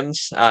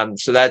programs.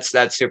 So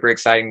that's super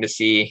exciting to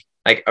see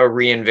like a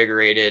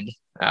reinvigorated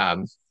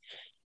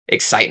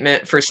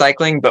excitement for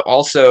cycling, but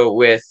also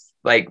with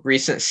like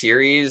recent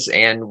series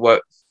and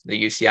what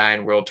the UCI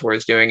and World Tour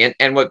is doing,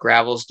 and what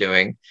gravel's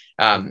doing,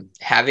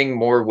 having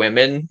more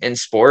women in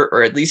sport,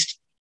 or at least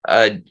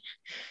a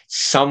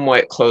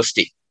somewhat close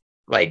to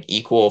like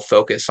equal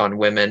focus on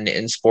women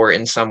in sport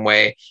in some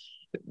way,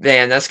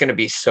 man, that's going to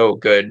be so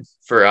good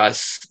for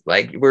us.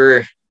 Like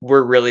we're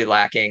really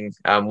lacking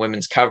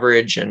women's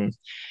coverage and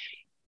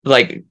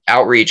like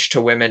outreach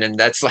to women, and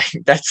that's like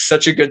that's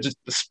such a good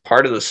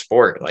part of the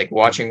sport. Like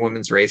watching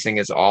women's racing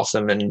is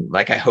awesome, and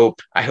like I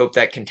hope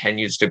that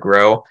continues to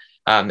grow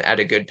at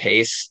a good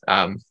pace,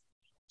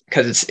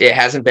 because it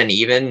hasn't been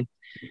even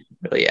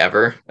really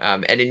ever,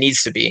 and it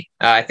needs to be.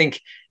 I think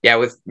yeah,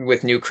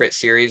 with new crit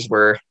series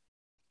we're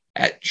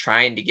at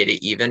trying to get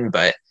it even,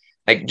 but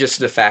like just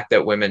the fact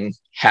that women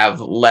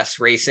have less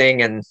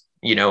racing and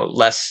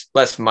less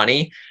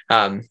money,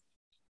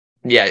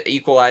 yeah,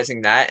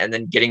 equalizing that and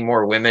then getting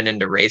more women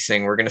into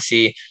racing, we're going to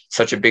see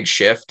such a big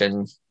shift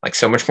and like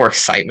so much more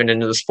excitement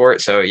into the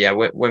sport. So yeah,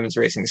 women's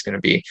racing is going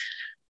to be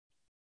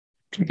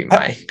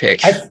my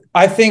pick.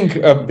 I think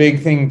a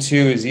big thing too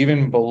is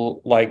even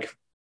like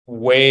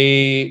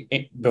way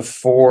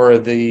before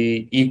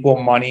the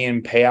equal money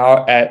and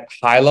payout at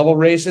high level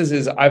races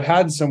is I've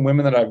had some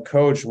women that I've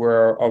coached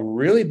where a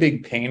really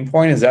big pain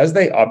point is as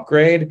they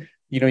upgrade,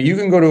 you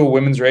can go to a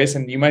women's race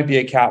and you might be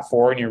a cat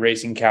 4 and you're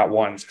racing cat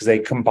 1s because they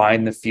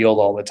combine the field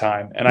all the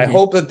time. And I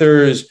hope that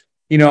there's,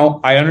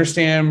 I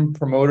understand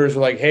promoters are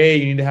like, hey,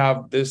 you need to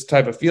have this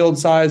type of field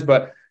size,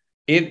 but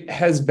it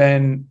has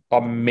been a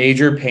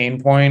major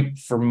pain point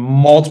for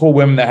multiple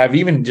women that have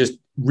even just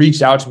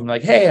reached out to me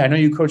like, hey, I know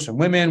you coach some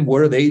women.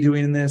 What are they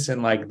doing in this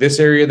in like this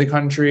area of the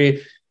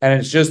country? And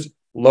it's just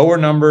lower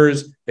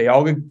numbers. They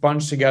all get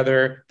bunched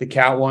together. The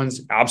cat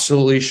 1s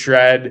absolutely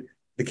shred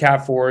the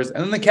cat 4s.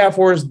 And then the cat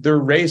 4s, their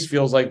race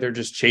feels like they're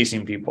just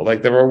chasing people.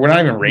 Like we're not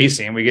even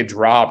racing. We get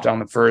dropped on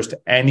the first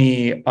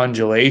any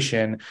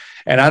undulation.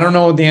 And I don't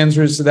know what the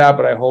answer is to that,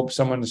 but I hope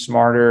someone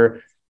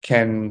smarter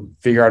can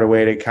figure out a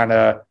way to kind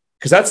of,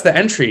 because that's the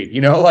entry,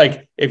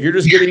 like if you're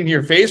just getting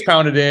your face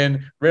pounded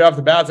in right off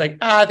the bat, it's like,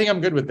 I think I'm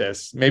good with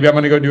this. Maybe I'm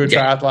going to go do a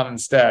triathlon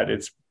instead.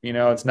 It's,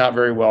 it's not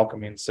very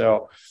welcoming.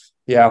 So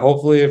yeah,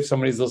 hopefully if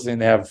somebody's listening,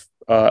 they have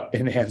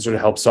an answer to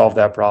help solve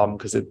that problem,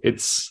 because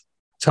it's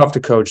tough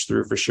to coach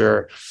through for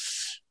sure.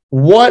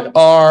 What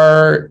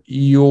are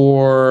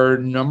your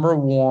number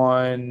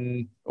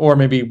one, or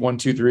maybe 1,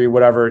 2, 3,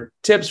 whatever,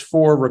 tips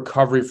for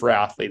recovery for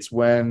athletes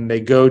when they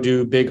go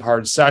do big,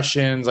 hard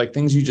sessions, like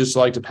things you just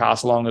like to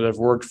pass along that have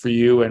worked for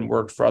you and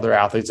worked for other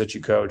athletes that you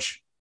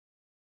coach?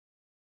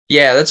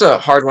 Yeah, that's a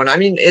hard one. I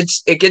mean,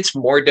 it gets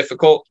more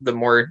difficult the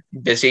more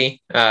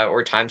busy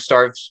or time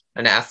starved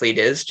an athlete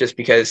is, just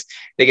because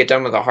they get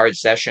done with a hard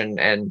session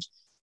and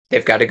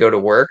they've got to go to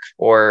work,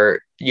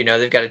 or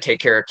they've got to take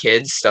care of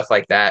kids, stuff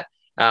like that.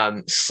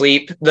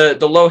 Sleep, the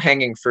low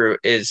hanging fruit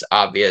is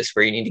obvious,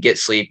 where you need to get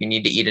sleep, you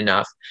need to eat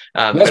enough.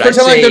 Let's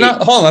pretend like they're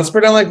not. Hold on, let's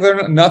pretend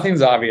like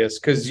nothing's obvious,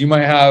 because you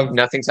might have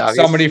nothing's obvious.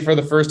 Somebody for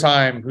the first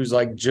time who's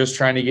like just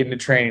trying to get into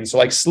training. So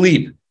like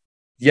sleep,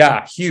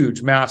 yeah,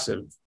 huge,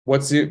 massive.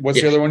 What's the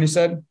other one you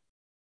said?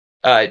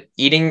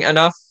 Eating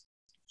enough,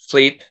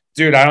 sleep.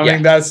 Dude, I don't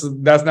think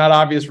that's not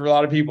obvious for a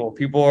lot of people.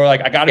 People are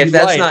like, I gotta be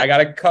light, I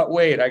gotta cut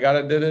weight, I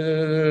gotta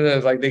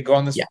It's like they go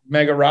on this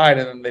mega ride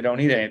and then they don't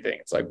eat anything.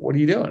 It's like, what are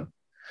you doing?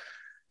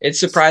 It's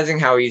surprising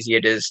how easy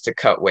it is to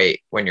cut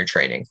weight when you're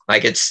training.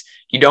 Like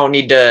you don't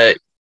need to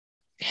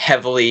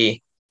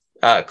heavily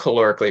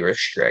calorically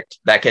restrict.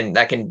 That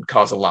can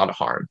cause a lot of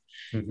harm.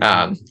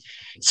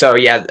 So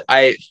yeah,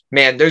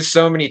 there's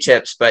so many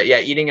tips, but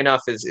yeah, eating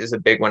enough is a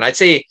big one. I'd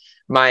say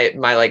my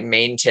like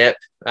main tip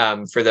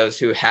for those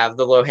who have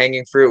the low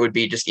hanging fruit would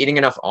be just eating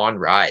enough on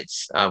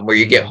rides, where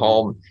you get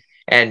home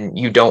and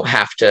you don't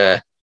have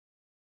to,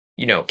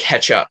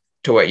 catch up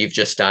to what you've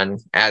just done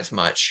as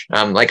much,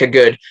 like a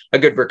good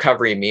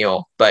recovery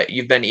meal, but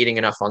you've been eating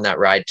enough on that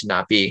ride to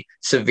not be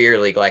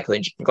severely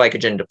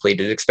glycogen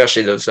depleted,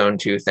 especially those zone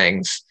 2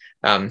 things,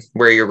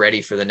 where you're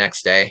ready for the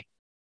next day.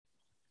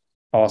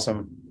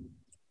 Awesome.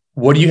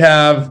 What do you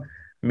have?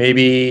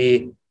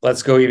 Maybe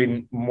let's go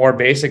even more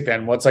basic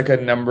then. What's like a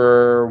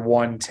number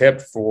one tip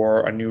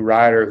for a new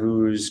rider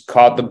who's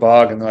caught the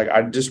bug and they're like,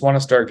 I just want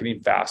to start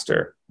getting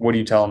faster? What do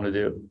you tell them to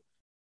do?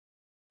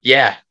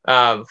 Yeah.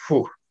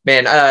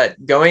 Man,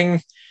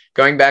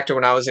 going back to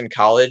when I was in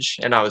college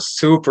and I was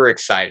super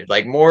excited,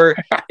 like more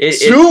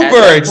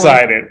super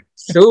excited.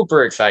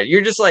 Super excited.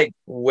 You're just like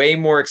way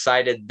more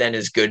excited than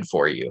is good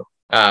for you.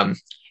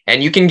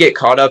 And you can get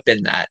caught up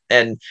in that.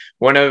 And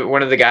one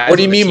of the guys, what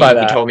do you mean by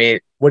that? Told me,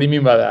 what do you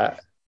mean by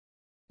that?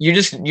 You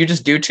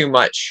just do too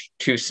much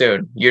too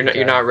soon.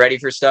 You're not ready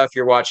for stuff.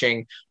 You're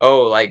watching,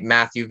 like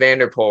Matthew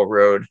Vanderpool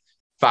rode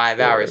 5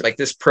 hours. Like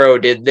this pro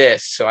did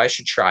this, so I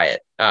should try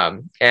it.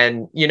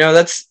 And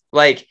that's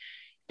like,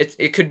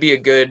 it could be a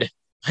good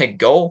like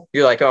goal.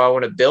 You're like, I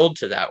want to build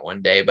to that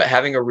one day, but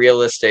having a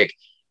realistic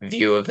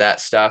view of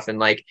that stuff and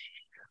like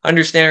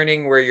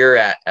understanding where you're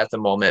at the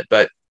moment.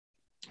 But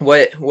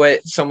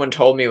what someone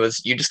told me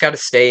was, you just got to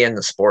stay in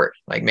the sport.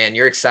 Like, man,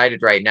 you're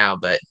excited right now,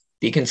 but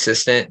be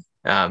consistent.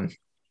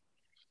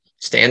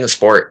 Stay in the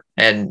sport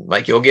and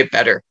like you'll get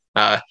better.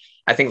 I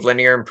think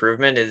linear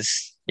improvement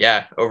is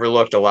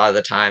overlooked a lot of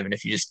the time. And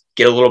if you just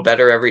get a little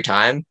better every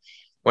time,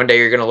 one day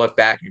you're going to look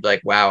back and be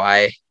like, wow,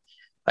 I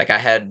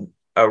had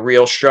a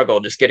real struggle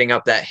just getting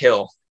up that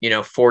hill,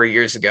 4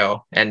 years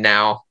ago. And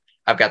now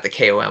I've got the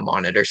KOM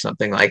on it or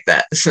something like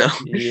that. So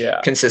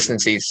Yeah.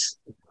 consistency's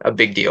a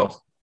big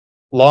deal.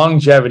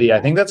 Longevity. I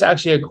think that's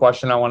actually a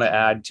question I want to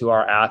add to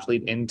our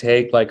athlete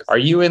intake. Like, are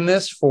you in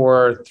this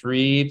for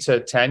 3 to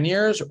 10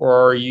 years,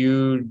 or are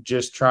you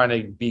just trying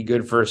to be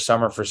good for a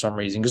summer for some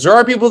reason? Because there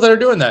are people that are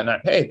doing that.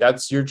 And hey,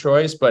 that's your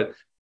choice. But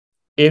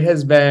it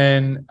has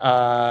been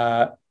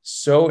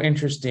so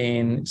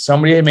interesting.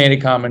 Somebody had made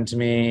a comment to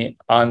me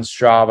on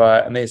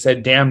Strava and they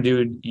said, damn,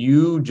 dude,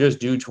 you just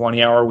do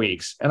 20-hour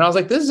weeks. And I was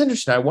like, this is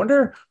interesting. I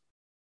wonder,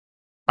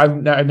 I've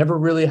never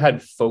really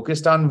had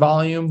focused on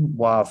volume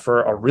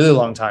for a really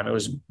long time. It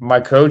was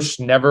my coach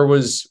never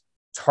was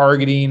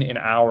targeting an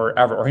hour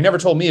ever, or he never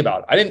told me about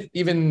it. I didn't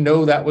even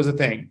know that was a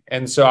thing.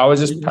 And so I was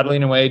just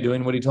pedaling away,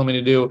 doing what he told me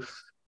to do.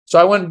 So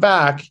I went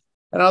back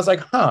and I was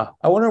like, I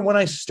wonder when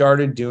I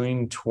started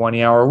doing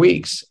 20-hour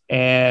weeks.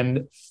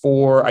 And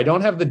I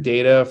don't have the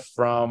data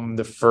from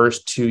the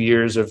first 2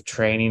 years of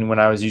training when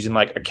I was using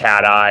like a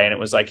cat eye and it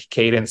was like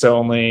cadence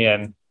only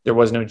and there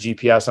was no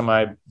GPS on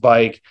my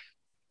bike.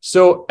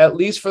 So at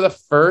least for the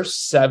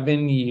first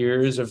 7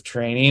 years of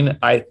training,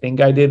 I think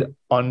I did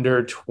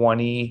under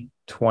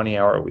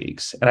 20-hour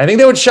weeks. And I think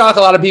that would shock a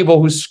lot of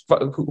people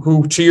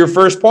who to your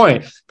first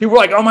point, people were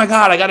like, oh my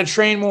God, I got to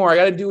train more. I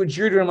got to do what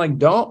you're doing. I'm like,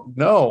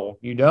 no,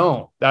 you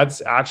don't.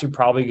 That's actually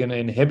probably going to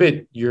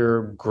inhibit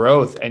your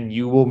growth and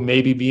you will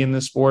maybe be in the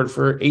sport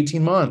for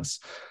 18 months.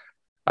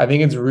 I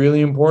think it's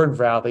really important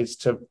for athletes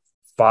to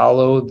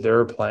follow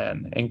their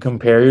plan and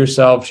compare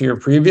yourself to your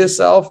previous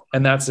self.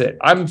 And that's it.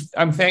 I'm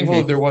thankful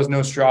that there was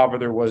no Strava,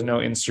 there was no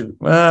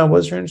Instagram.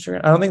 Was there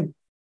Instagram? I don't think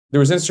there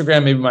was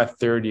Instagram maybe my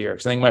third year.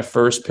 Cause I think my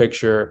first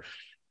picture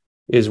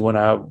is when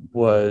I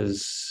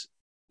was,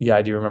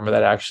 I do remember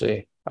that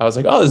actually. I was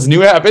like, oh, this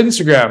new app,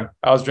 Instagram.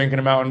 I was drinking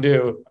a Mountain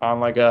Dew on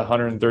like a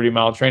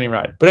 130-mile training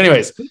ride. But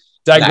anyways,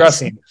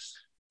 digressing. Nice.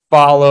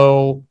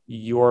 Follow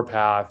your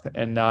path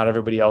and not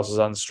everybody else is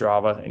on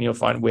Strava, and you'll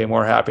find way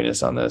more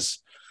happiness on this.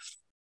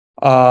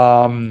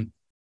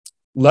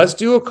 Let's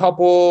do a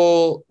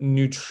couple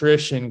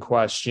nutrition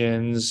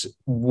questions.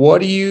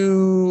 What do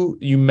you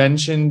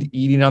mentioned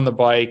eating on the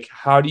bike.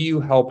 How do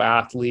you help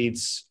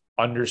athletes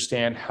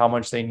understand how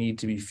much they need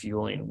to be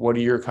fueling? What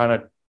are your kind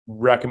of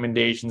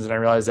recommendations? And I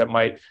realize that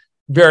might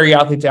vary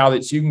athlete to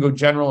athlete, so you can go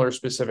general or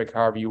specific,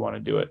 however you want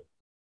to do it.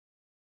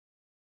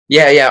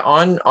 Yeah.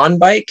 On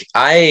bike,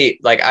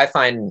 I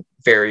find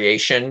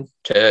variation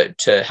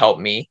to help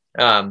me.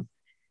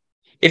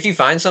 If you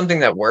find something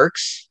that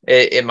works,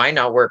 it might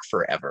not work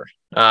forever.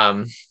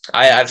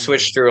 I've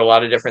switched through a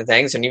lot of different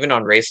things, and even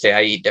on race day,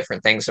 I eat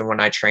different things than when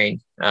I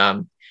train.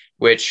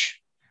 Which,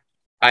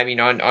 I mean,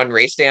 on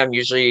race day, I'm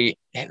usually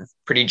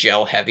pretty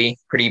gel heavy,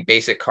 pretty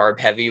basic carb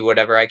heavy,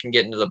 whatever I can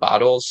get into the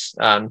bottles.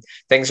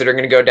 Things that are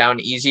going to go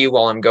down easy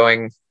while I'm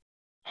going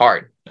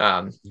hard.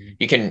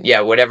 You can,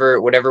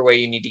 whatever way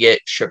you need to get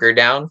sugar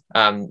down,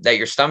 that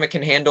your stomach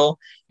can handle,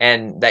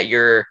 and that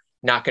you're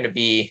not going to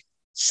be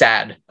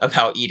sad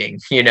about eating,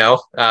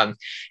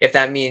 if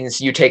that means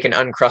you take an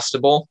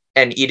Uncrustable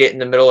and eat it in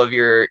the middle of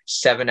your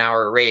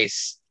 7-hour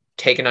race,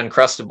 take an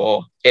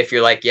Uncrustable. If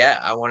you're like, yeah,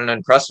 I want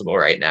an Uncrustable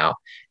right now,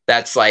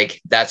 that's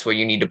what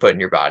you need to put in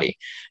your body.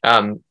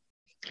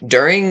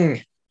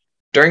 During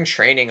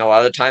training, a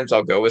lot of the times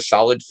I'll go with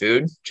solid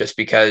food, just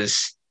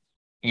because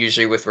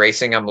usually with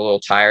racing, I'm a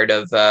little tired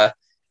of the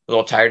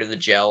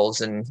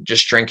gels and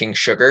just drinking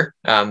sugar.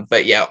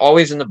 But yeah,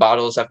 always in the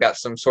bottles, I've got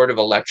some sort of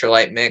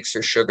electrolyte mix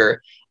or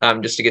sugar,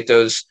 just to get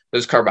those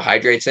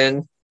carbohydrates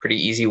in.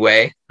 Pretty easy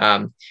way.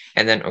 And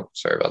then,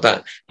 sorry about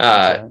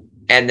that.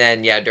 And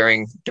then,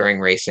 during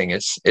racing,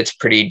 it's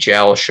pretty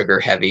gel sugar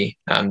heavy,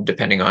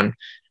 depending on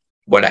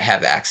what I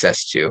have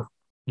access to.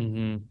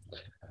 Mm-hmm.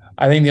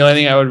 I think the only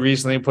thing I would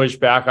recently push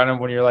back on him,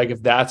 when you're like,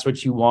 if that's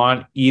what you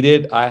want, eat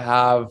it. I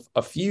have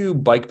a few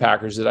bike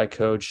packers that I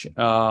coach.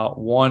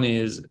 One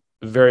is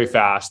very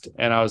fast,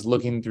 and I was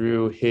looking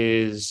through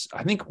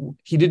I think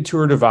he did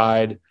Tour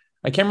Divide.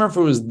 I can't remember if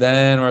it was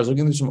then, or I was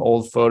looking through some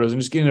old photos and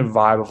just getting a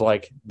vibe of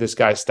like this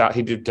guy's style.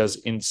 He does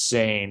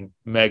insane,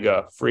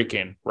 mega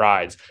freaking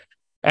rides.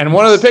 And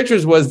one of the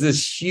pictures was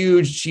this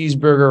huge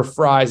cheeseburger,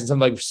 fries, and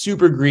something like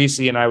super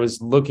greasy. And I was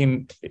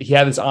looking, he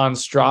had this on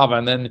Strava,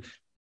 and then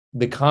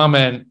the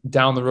comment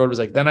down the road was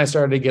like, then I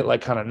started to get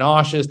like kind of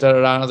nauseous,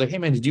 And I was like, hey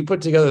man, did you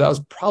put together, that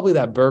was probably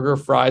that burger,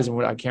 fries, and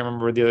what, I can't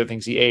remember the other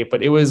things he ate,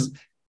 but it was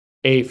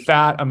a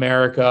fat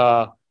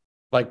America,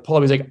 like pull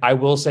up. He's like, I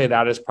will say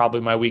that is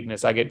probably my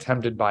weakness. I get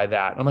tempted by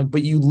that. And I'm like,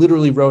 but you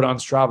literally wrote on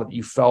Strava that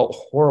you felt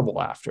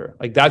horrible after.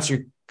 Like, that's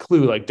your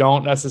clue. Like,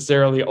 don't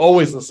necessarily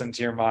always listen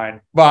to your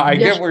mind. But I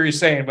get what you're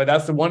saying, but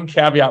that's the one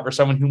caveat for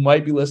someone who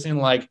might be listening.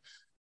 Like,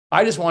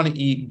 I just want to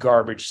eat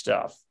garbage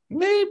stuff.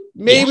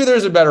 Maybe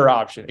there's a better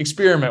option.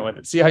 Experiment with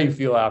it. See how you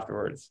feel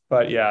afterwards.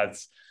 But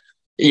that's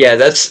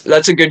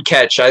a good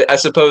catch. I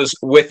suppose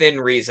within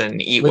reason,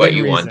 eat what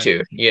you want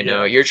to.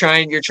 You're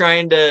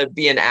trying to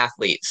be an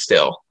athlete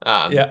still.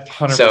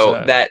 100%.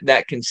 So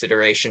that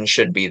consideration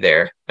should be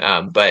there.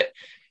 But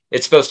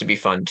it's supposed to be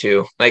fun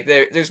too. Like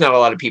there's not a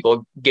lot of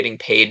people getting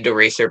paid to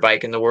race their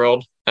bike in the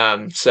world.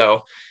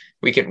 So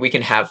we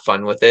can have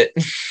fun with it.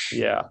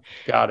 Yeah,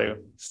 got to.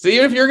 See,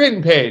 if you're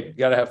getting paid, you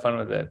got to have fun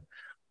with it.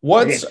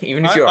 What's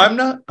Even if you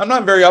aren't. I'm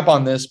not very up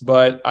on this,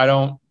 but I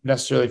don't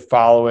necessarily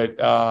follow it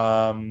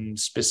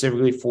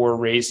specifically for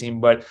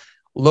racing, but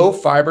low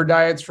fiber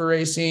diets for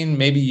racing,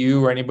 maybe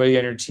you or anybody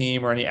on your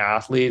team or any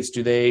athletes,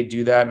 do they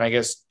do that? And I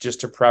guess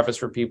just to preface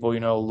for people,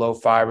 low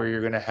fiber,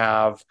 you're going to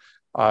have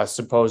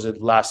supposed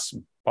less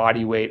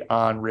body weight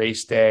on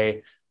race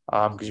day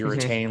because you're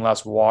Mhm. retaining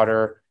less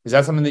water. Is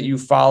that something that you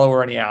follow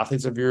or any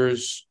athletes of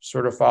yours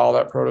sort of follow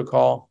that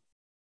protocol?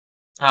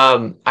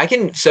 I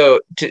can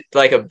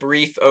like a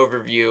brief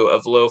overview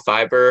of low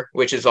fiber,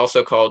 which is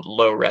also called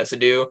low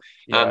residue.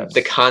 The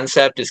Yes.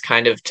 concept is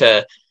kind of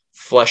to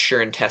flush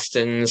your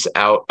intestines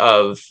out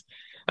of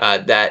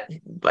that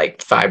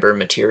like fiber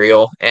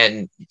material,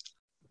 and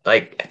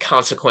like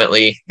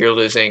consequently, you're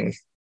losing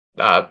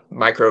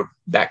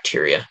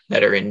microbacteria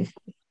that are in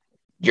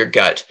your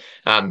gut.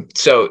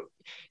 So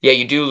yeah,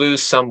 you do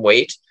lose some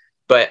weight,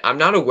 but I'm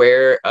not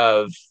aware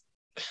of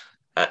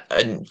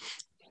an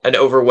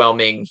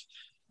overwhelming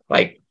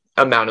like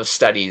amount of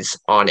studies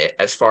on it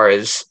as far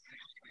as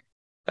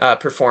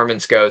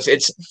performance goes.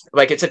 It's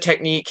a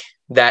technique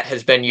that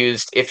has been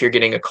used if you're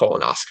getting a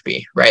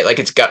colonoscopy, right? Like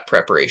it's gut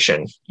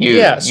preparation. You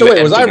Yeah. So you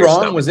wait, was empty I your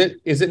wrong? stomach.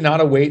 Is it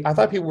not a weight? I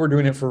thought people were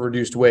doing it for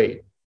reduced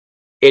weight.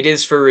 It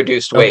is for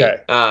reduced weight.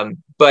 Okay.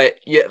 But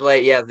yeah,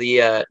 like yeah,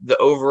 the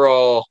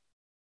overall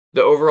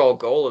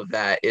goal of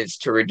that is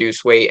to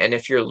reduce weight. And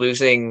if you're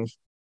losing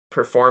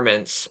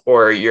performance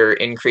or you're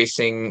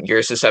increasing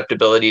your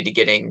susceptibility to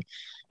getting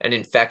an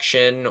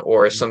infection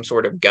or some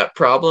sort of gut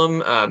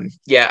problem,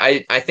 yeah,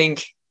 I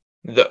think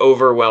the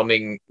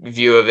overwhelming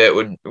view of it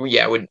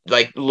would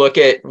like look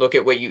at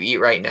what you eat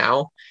right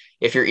now.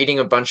 If you're eating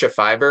a bunch of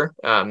fiber,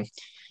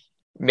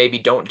 maybe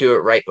don't do it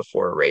right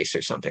before a race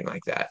or something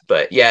like that.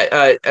 But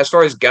yeah, as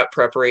far as gut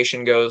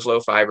preparation goes, low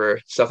fiber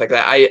stuff like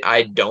that,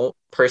 I don't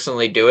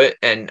personally do it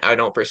and I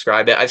don't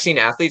prescribe it. I've seen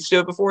athletes do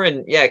it before,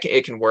 and yeah,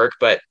 it can work,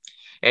 but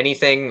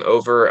anything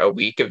over a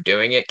week of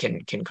doing it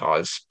can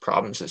cause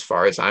problems as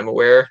far as I'm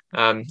aware,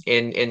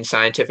 in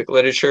scientific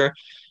literature.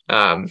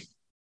 Um,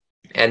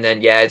 and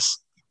then yeah,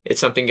 it's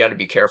something you got to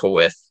be careful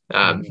with.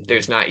 Mhm.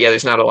 There's not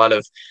a lot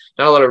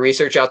of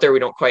research out there. We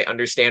don't quite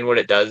understand what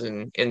it does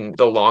in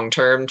the long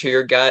term to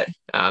your gut.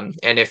 And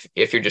if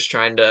you're just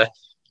trying to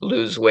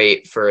lose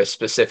weight for a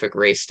specific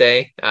race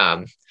day,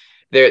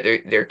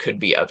 there could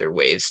be other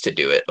ways to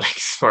do it, like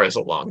as far as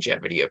a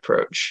longevity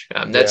approach.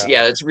 Yeah.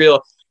 That's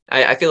real.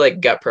 I feel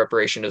like gut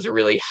preparation is a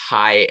really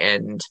high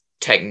end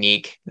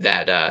technique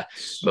that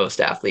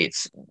most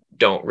athletes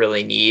don't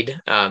really need.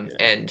 Yeah.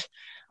 And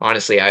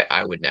honestly,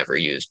 I would never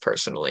use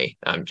personally,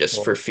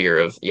 just for Well, fear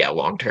of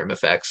long term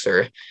effects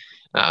or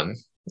um,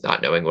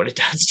 not knowing what it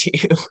does to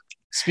you.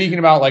 speaking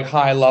about like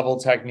high level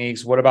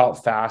techniques, what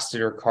about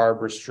fasted or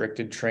carb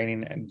restricted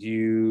training? And do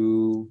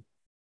you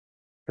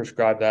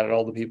prescribe that at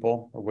all to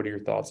people, or what are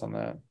your thoughts on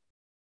that?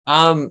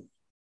 um,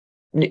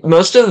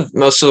 most of the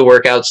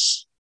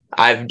workouts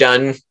I've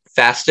done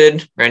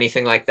fasted or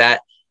anything like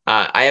that.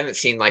 I haven't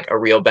seen like a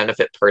real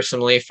benefit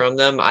personally from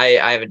them. I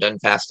haven't done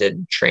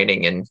fasted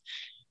training in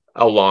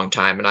a long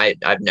time, and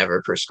I've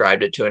never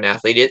prescribed it to an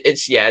athlete.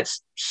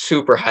 It's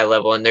super high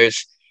level, and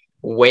there's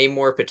way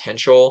more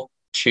potential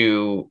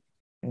to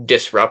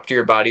disrupt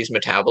your body's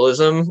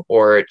metabolism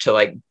or to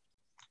like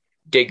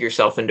dig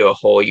yourself into a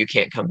hole you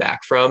can't come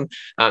back from.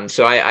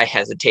 So I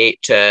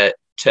hesitate to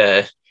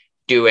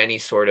do any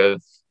sort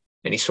of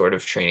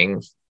training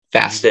Mhm.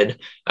 fasted.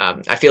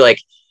 I feel like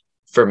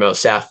for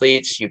most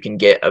athletes, you can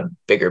get a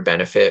bigger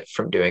benefit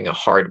from doing a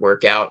hard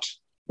workout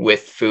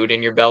with food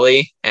in your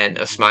belly and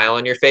a smile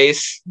on your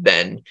face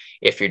than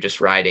if you're just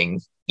riding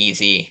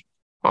easy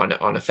on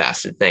a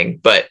fasted thing.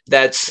 But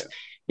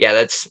Yeah.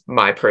 that's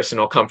my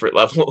personal comfort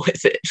level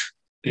with it.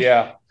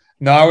 Yeah.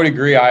 No, I would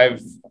agree.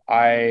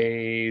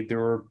 There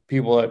were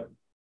people that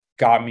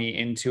got me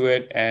into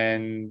it,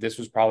 and this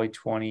was probably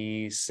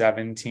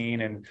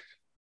 2017, and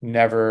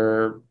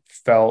never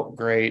felt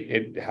great.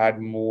 It had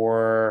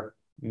more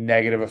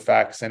negative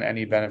effects than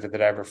any benefit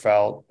that I ever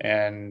felt.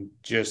 And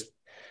just,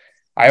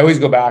 I always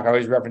go back, I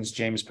always reference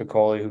James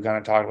Piccoli, who kind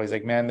of talked about, he's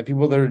like, man, the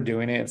people that are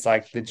doing it, it's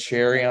like the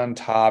cherry on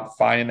top,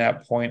 finding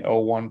that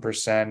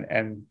 0.01%.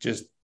 And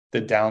just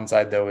the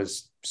downside, though,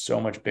 is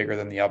so much bigger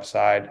than the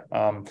upside.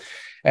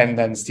 And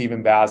then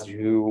Stephen Bass,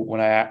 who,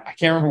 when I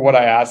can't remember what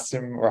I asked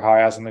him or how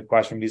I asked him the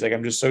question, but he's like,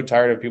 I'm just so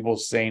tired of people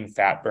saying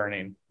fat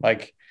burning.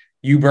 Like,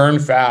 you burn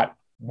fat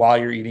while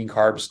you're eating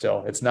carbs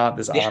still. It's not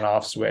this Yeah. on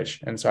off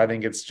switch. And so I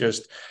think it's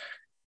just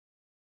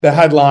the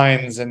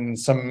headlines and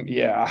some,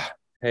 yeah,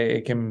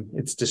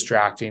 it's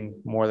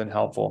distracting more than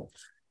helpful.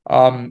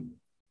 Um,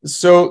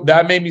 so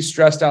that made me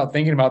stressed out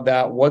thinking about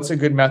that. What's a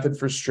good method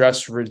for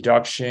stress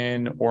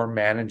reduction or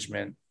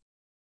management?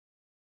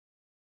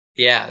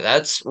 Yeah,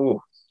 that's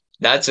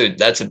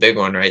a big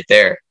one right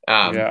there.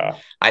 Yeah.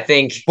 I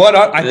think But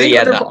I the think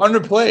yeah the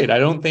underplayed. I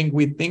don't think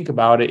we think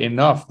about it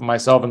enough,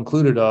 myself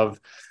included, of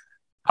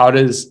how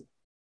does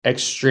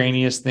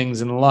extraneous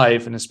things in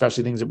life, and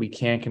especially things that we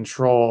can't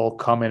control,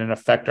 come in and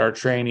affect our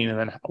training? And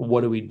then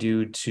what do we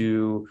do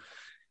to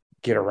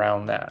get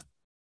around that?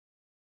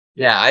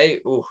 Yeah,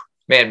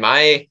 man,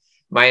 my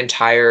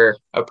entire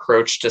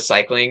approach to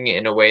cycling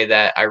in a way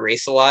that I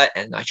race a lot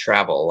and I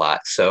travel a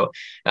lot. So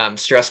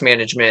stress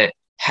management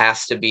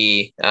has to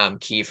be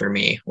key for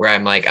me, where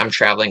I'm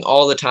traveling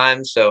all the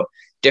time. So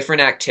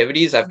different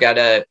activities I've got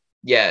to,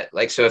 yeah,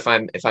 like, so if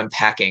I'm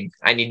packing,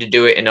 I need to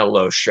do it in a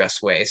low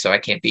stress way. So I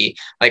can't be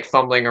like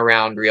fumbling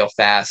around real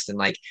fast and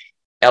like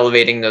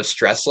elevating those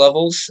stress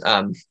levels.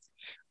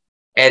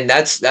 And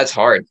that's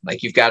hard.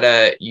 Like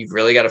you've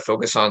really got to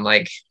focus on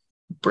like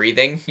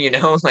breathing,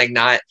 like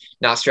not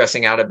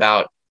stressing out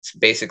about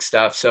basic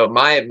stuff. So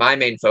my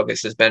main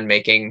focus has been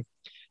making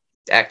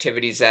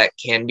activities that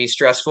can be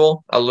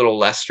stressful a little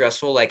less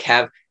stressful, like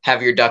have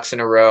your ducks in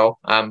a row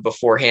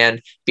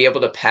beforehand, be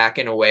able to pack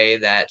in a way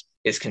that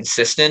is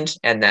consistent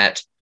and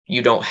that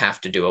you don't have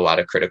to do a lot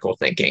of critical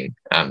thinking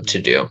to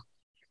do.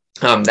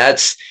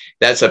 That's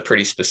a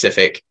pretty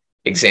specific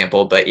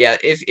example, but yeah,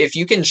 if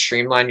you can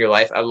streamline your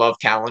life, I love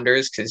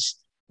calendars because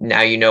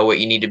now you know what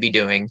you need to be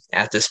doing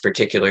at this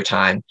particular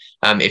time.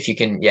 If you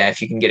can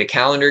get a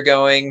calendar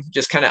going,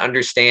 just kind of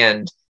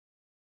understand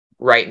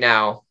right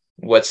now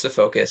what's the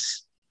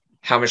focus,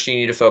 how much do you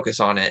need to focus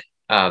on it.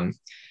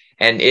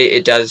 And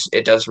it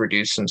does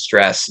reduce some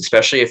stress,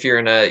 especially if you're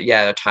in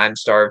a time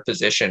starved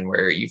position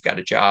where you've got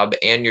a job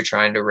and you're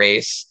trying to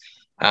race,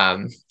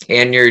 and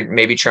you're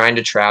maybe trying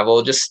to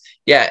travel. Just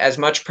as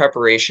much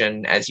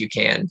preparation as you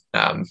can.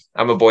 I'm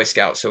a Boy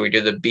Scout, so we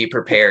do the be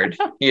prepared,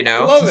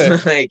 Love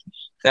it. like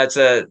that's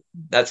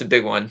a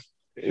big one.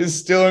 Is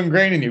still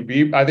ingrained in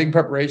you. I think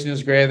preparation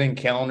is great. I think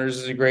calendars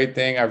is a great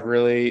thing.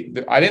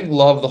 I didn't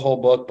love the whole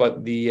book,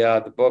 but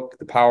the book,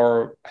 The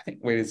Power, I think,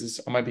 wait, is this,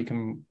 I might be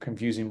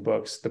confusing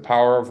books, The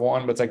Power of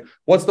One, but it's like,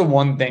 what's the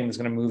one thing that's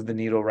going to move the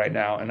needle right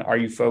now? And are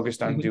you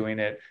focused on doing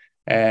it?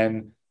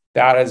 And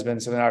that has been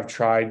something I've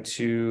tried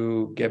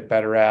to get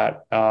better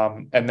at.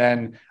 And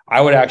then I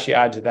would actually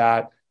add to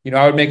that,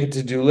 I would make a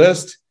to-do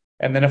list.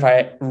 And then if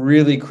I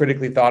really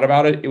critically thought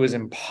about it, it was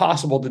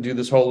impossible to do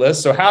this whole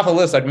list. So half a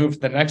list I'd move to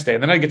the next day.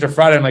 And then I'd get to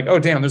Friday. I'm like, oh,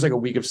 damn, there's like a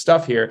week of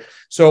stuff here.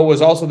 So it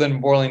was also then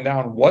boiling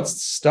down, what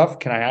stuff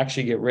can I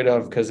actually get rid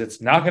of? Because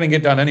it's not going to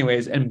get done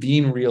anyways. And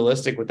being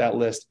realistic with that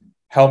list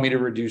helped me to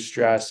reduce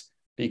stress,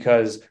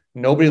 because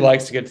nobody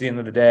likes to get to the end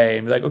of the day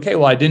and be like, okay,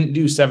 well, I didn't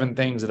do 7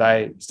 things that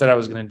I said I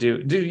was going to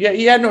do. Dude, yeah,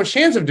 you had no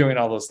chance of doing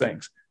all those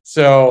things.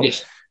 So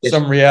Yes.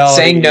 some reality.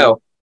 Saying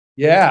no.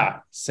 Yeah,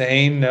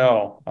 saying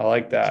no. I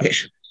like that.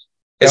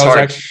 It's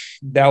hard.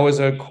 That was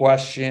a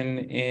question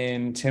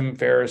in Tim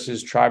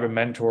Ferriss's Tribe of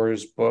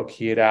Mentors book.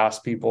 He had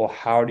asked people,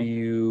 how do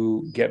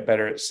you get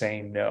better at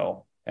saying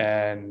no?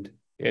 And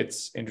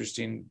it's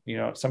interesting.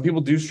 Some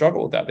people do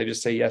struggle with that. They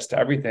just say yes to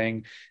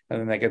everything.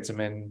 And then that gets them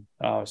in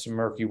some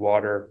murky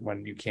water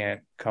when you can't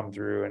come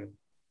through and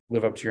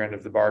live up to your end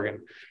of the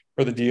bargain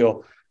or the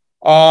deal.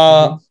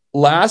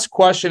 Last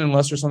question,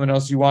 unless there's something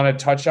else you want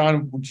to touch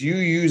on. Do you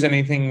use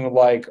anything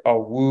like a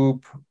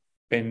Whoop,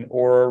 an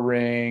Oura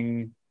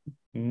Ring,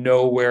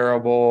 no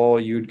wearable?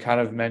 You'd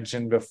kind of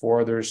mentioned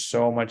before there's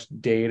so much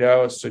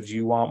data. So do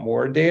you want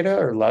more data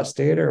or less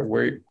data, or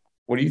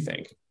what do you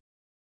think?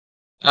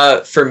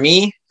 For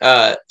me,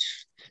 the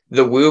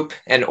Whoop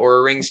and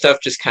Oura Ring stuff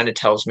just kind of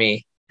tells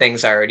me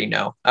things I already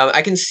know.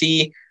 I can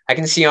see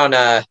on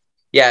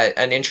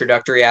an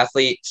introductory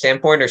athlete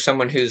standpoint, or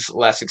someone who's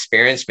less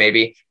experienced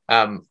maybe,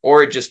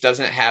 or just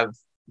doesn't have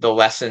the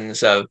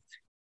lessons of,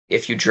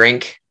 if you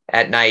drink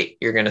at night,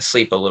 you're going to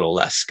sleep a little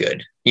less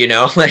good,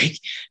 like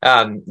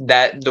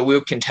that the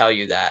Whoop can tell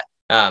you that.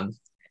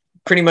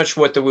 Pretty much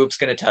what the Whoop's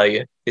going to tell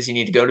you is you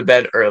need to go to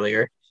bed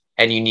earlier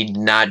and you need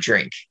to not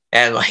drink.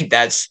 And like,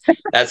 that's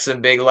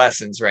some big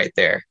lessons right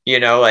there,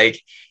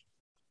 like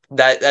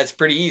that's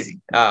pretty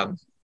easy.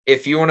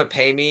 If you want to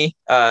pay me,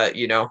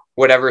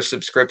 whatever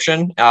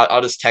subscription,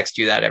 I'll just text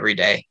you that every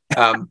day.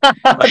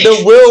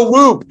 The Will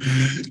Whoop.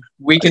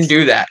 We can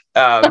do that.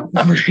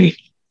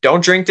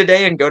 Don't drink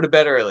today and go to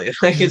bed early.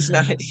 Like it's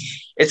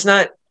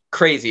not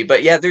crazy,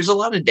 but yeah, there's a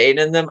lot of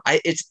data in them.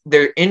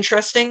 They're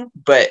interesting,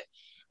 but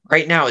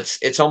right now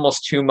it's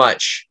almost too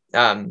much.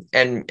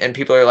 And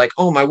people are like,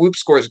 oh, my Whoop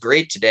score is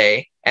great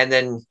today. And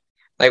then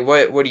like,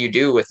 what do you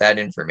do with that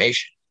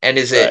information? And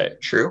is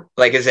it true?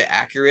 Like, is it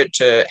accurate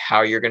to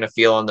how you're going to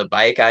feel on the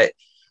bike?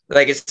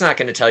 It's not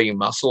going to tell you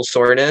muscle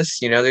soreness.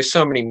 There's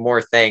so many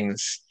more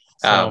things.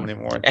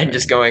 And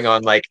just going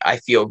on, like, I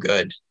feel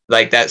good.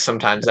 Like that,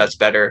 sometimes that's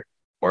better.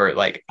 Or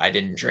like, I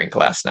didn't drink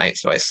last night,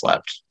 so I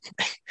slept.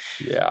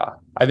 Yeah.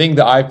 I think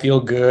that I feel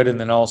good. And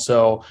then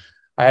also,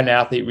 I had an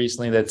athlete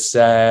recently that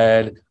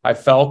said, I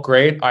felt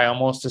great. I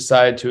almost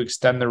decided to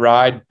extend the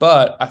ride,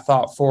 but I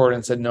thought forward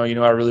and said, no,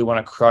 I really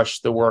want to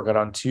crush the workout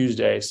on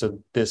Tuesday. So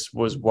this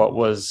was what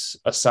was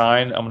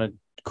assigned. I'm going to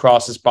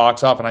cross this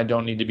box off and I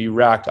don't need to be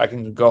racked. I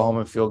can go home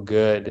and feel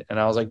good. And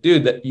I was like,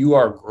 dude, that you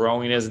are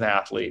growing as an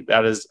athlete.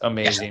 That is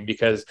amazing,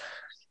 because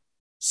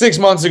 6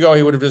 months ago,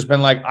 he would have just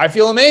been like, I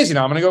feel amazing.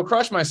 I'm going to go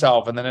crush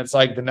myself. And then it's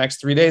like the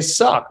next 3 days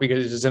suck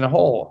because he's just in a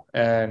hole.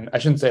 And I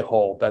shouldn't say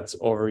hole. That's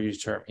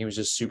overused term. He was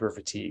just super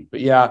fatigued.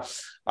 But yeah,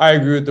 I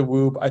agree with the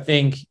Whoop. I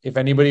think if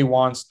anybody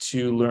wants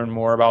to learn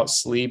more about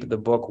sleep, the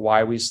book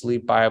Why We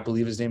Sleep by, I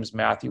believe his name is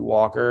Matthew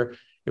Walker.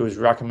 It was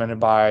recommended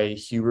by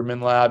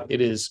Huberman Lab.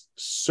 It is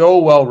so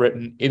well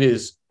written. It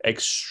is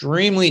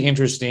extremely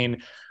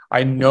interesting.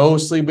 I know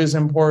sleep is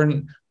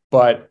important,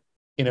 but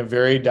in a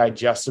very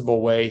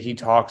digestible way. He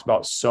talks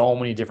about so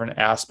many different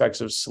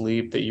aspects of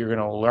sleep that you're going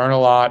to learn a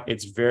lot.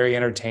 It's very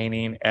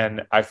entertaining.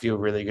 And I feel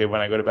really good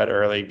when I go to bed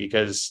early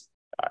because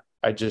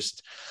I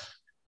just,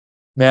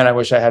 man, I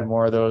wish I had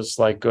more of those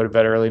like go to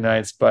bed early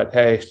nights, but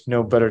hey,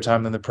 no better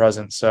time than the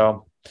present.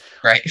 So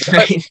Right.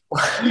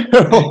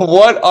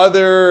 what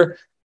other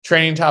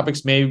training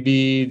topics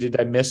maybe did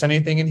I miss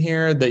anything in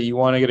here that you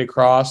want to get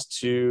across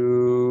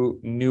to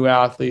new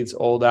athletes,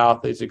 old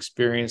athletes,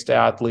 experienced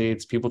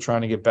athletes, people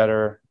trying to get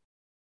better?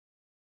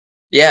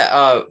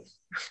 Yeah.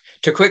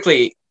 To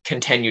quickly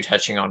continue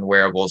touching on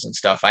wearables and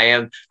stuff,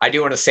 I do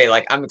want to say,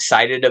 like, I'm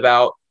excited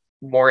about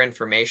more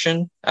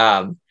information.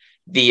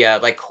 The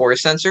like core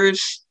sensors,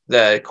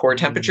 the core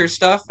temperature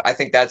stuff, I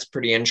think that's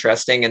pretty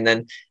interesting. And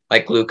then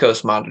like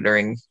glucose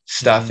monitoring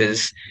stuff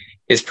is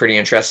pretty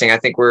interesting. I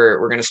think we're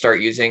going to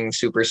start using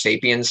Super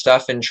Sapien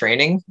stuff in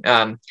training.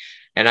 And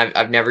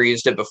I've never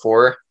used it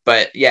before,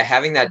 but yeah,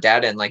 having that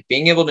data and like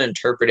being able to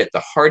interpret it,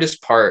 the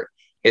hardest part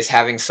is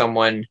having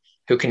someone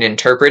who can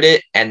interpret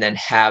it and then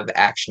have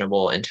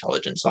actionable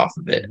intelligence off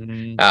of it.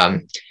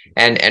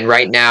 And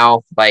right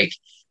now, like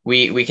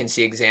we can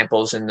see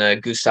examples in the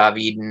Gustav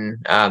Eden,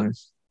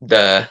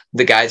 the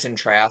guys in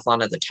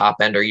triathlon at the top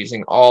end are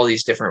using all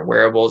these different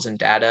wearables and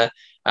data,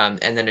 and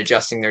then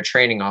adjusting their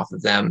training off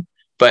of them.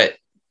 But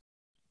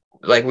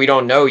like we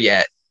don't know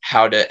yet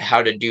how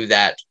to do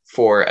that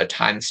for a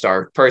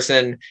time-starved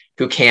person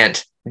who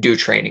can't do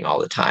training all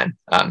the time.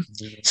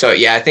 So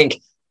yeah, I think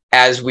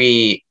as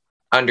we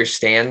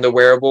understand the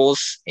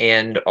wearables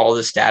and all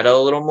this data a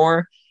little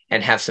more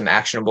and have some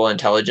actionable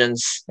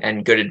intelligence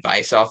and good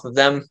advice off of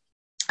them,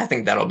 I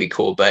think that'll be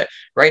cool. But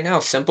right now,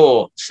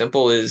 simple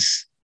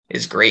is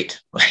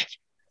great. Like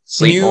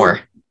sleep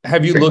more.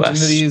 Have you looked into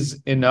less.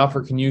 these enough,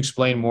 or can you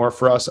explain more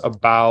for us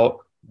about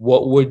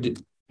what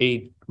would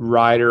a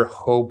rider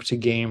hope to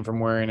gain from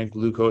wearing a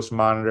glucose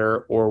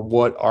monitor, or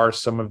what are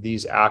some of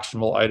these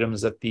actionable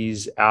items that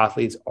these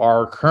athletes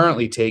are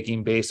currently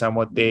taking based on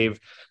what they've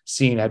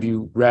seen? Have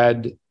you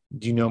read?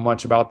 Do you know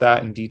much about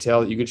that in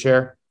detail that you could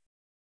share?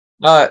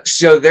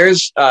 So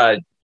there's a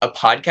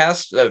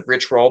podcast, the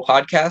Rich Roll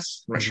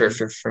podcast. I'm not sure if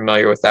you're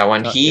familiar with that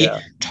one. He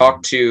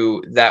talked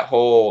to that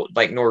whole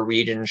like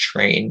Norwegian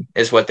train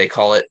is what they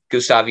call it,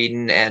 Gustav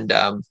Eden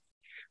and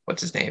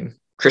what's his name?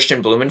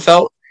 Christian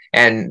Blumenfeld.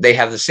 And they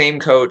have the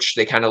same coach.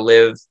 They kind of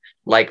live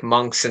like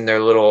monks in their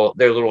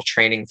little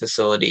training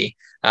facility.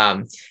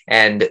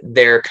 And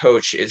their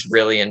coach is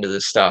really into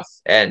this stuff.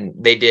 And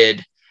they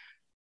did,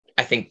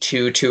 I think,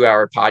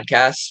 two-hour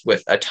podcasts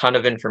with a ton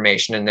of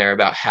information in there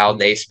about how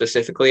they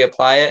specifically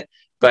apply it.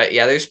 But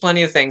yeah, there's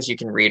plenty of things you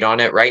can read on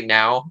it right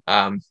now.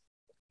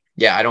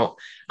 Yeah, I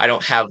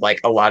don't have like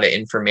a lot of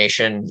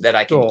information that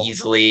I can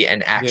easily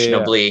and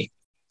actionably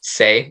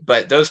say,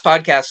 but those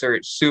podcasts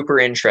are super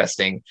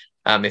interesting.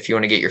 If you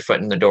want to get your foot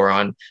in the door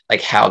on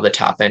like how the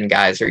top end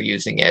guys are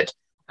using it,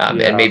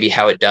 and maybe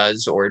how it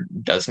does or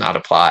does not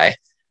apply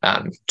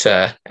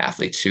to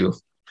athletes who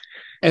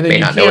may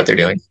not know what they're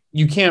doing.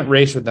 You can't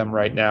race with them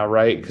right now,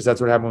 right? Because that's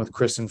what happened with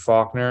Kristen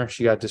Faulkner.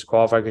 She got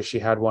disqualified because she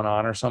had one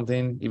on or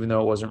something, even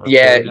though it wasn't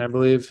recording, I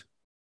believe.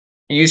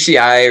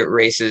 UCI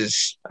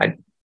races,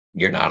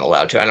 you're not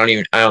allowed to. I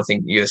don't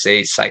think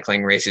USA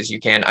cycling races you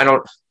can. I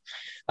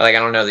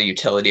don't know the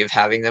utility of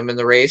having them in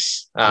the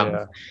race.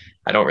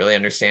 I don't really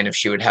understand if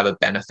she would have a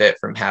benefit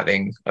from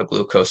having a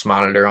glucose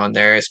monitor on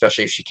there,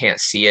 especially if she can't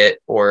see it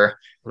or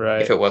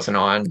if it wasn't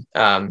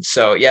on.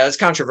 So yeah, it's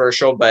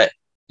controversial, but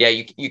yeah,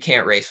 you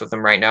can't race with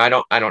them right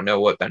now. I don't know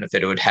what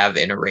benefit it would have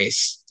in a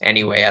race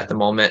anyway at the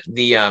moment.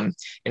 The in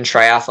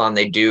triathlon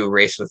they do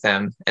race with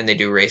them, and they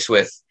do race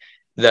with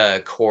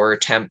the core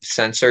temp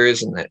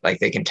sensors, and like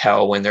they can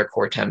tell when their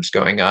core temp's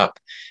going up,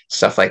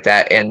 stuff like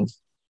that, and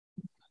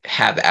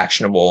have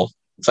actionable.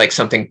 It's like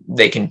something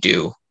they can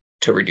do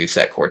to reduce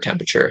that core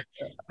temperature.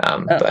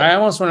 But I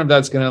almost wonder if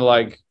that's going to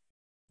like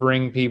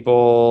bring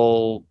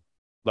people,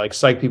 like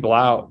psych people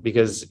out,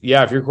 because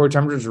if your core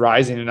temperature is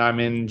rising and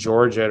I'm in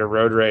Georgia at a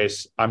road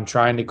race, I'm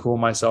trying to cool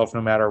myself no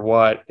matter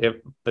what. If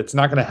it's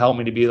not going to help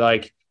me to be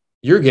like,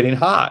 you're getting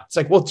hot. It's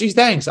like, well, geez,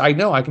 thanks. I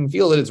know I can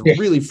feel that it's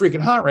really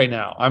freaking hot right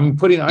now. I'm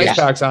putting ice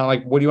packs on.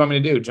 Like, what do you want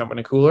me to do? Jump in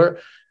a cooler?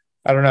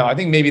 I don't know. I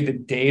think maybe the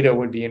data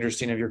would be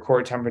interesting if your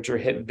core temperature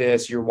hit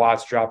this, your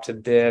watts drop to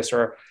this,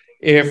 or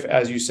if,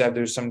 as you said,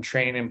 there's some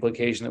training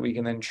implication that we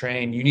can then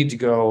train, you need to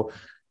go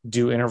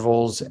do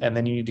intervals and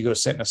then you need to go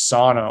sit in a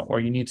sauna, or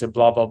you need to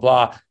blah, blah,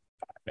 blah.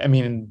 I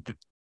mean,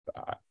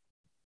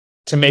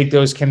 to make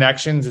those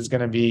connections is going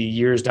to be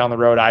years down the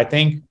road. I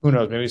think, who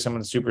knows, maybe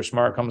someone super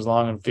smart comes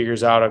along and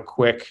figures out a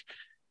quick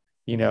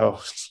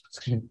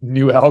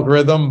new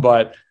algorithm,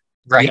 but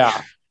Right.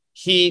 yeah,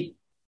 heat,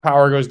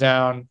 power goes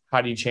down.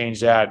 How do you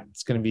change that?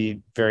 It's going to be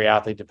very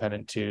athlete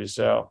dependent too.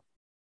 So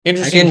I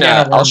interesting can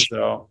can of worms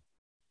though.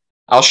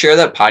 I'll share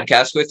that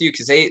podcast with you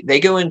because they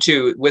go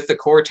into with the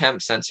core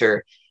temp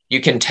sensor.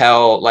 You can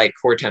tell like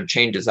core temp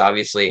changes,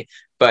 obviously,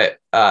 but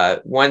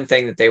one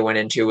thing that they went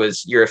into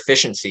was your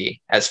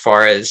efficiency as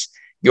far as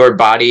your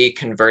body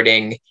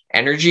converting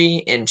energy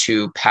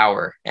into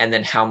power, and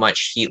then how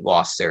much heat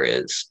loss there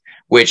is,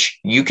 which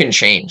you can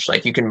change,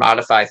 like you can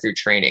modify through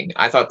training.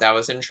 I thought that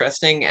was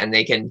interesting, and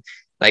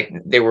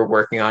they were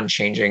working on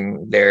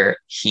changing their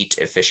heat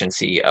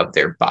efficiency of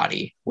their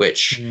body,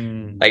 which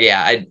like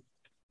yeah,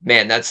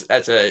 man, that's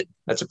a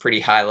pretty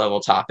high level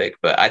topic,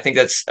 but I think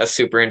that's a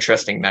super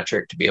interesting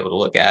metric to be able to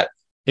look at.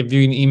 If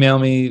you can email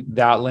me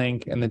that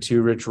link and the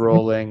 2 Rich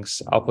Roll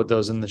links, I'll put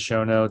those in the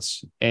show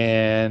notes.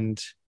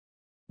 And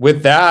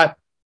with that,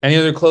 any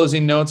other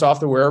closing notes off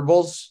the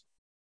wearables?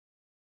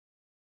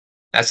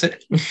 That's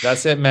it.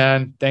 That's it,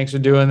 man. Thanks for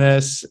doing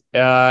this.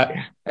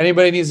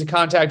 Anybody needs to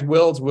contact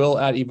Will, it's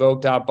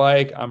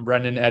will@evoke.bike. I'm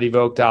Brendan at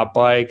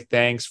evoke.bike.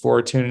 Thanks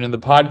for tuning in the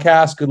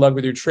podcast. Good luck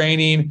with your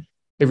training.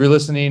 If you're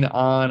listening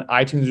on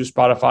iTunes or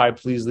Spotify,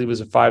 please leave us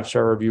a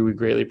 5-star review. We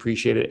greatly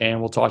appreciate it. And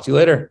we'll talk to you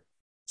later.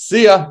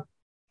 See ya.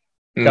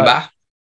 Bye.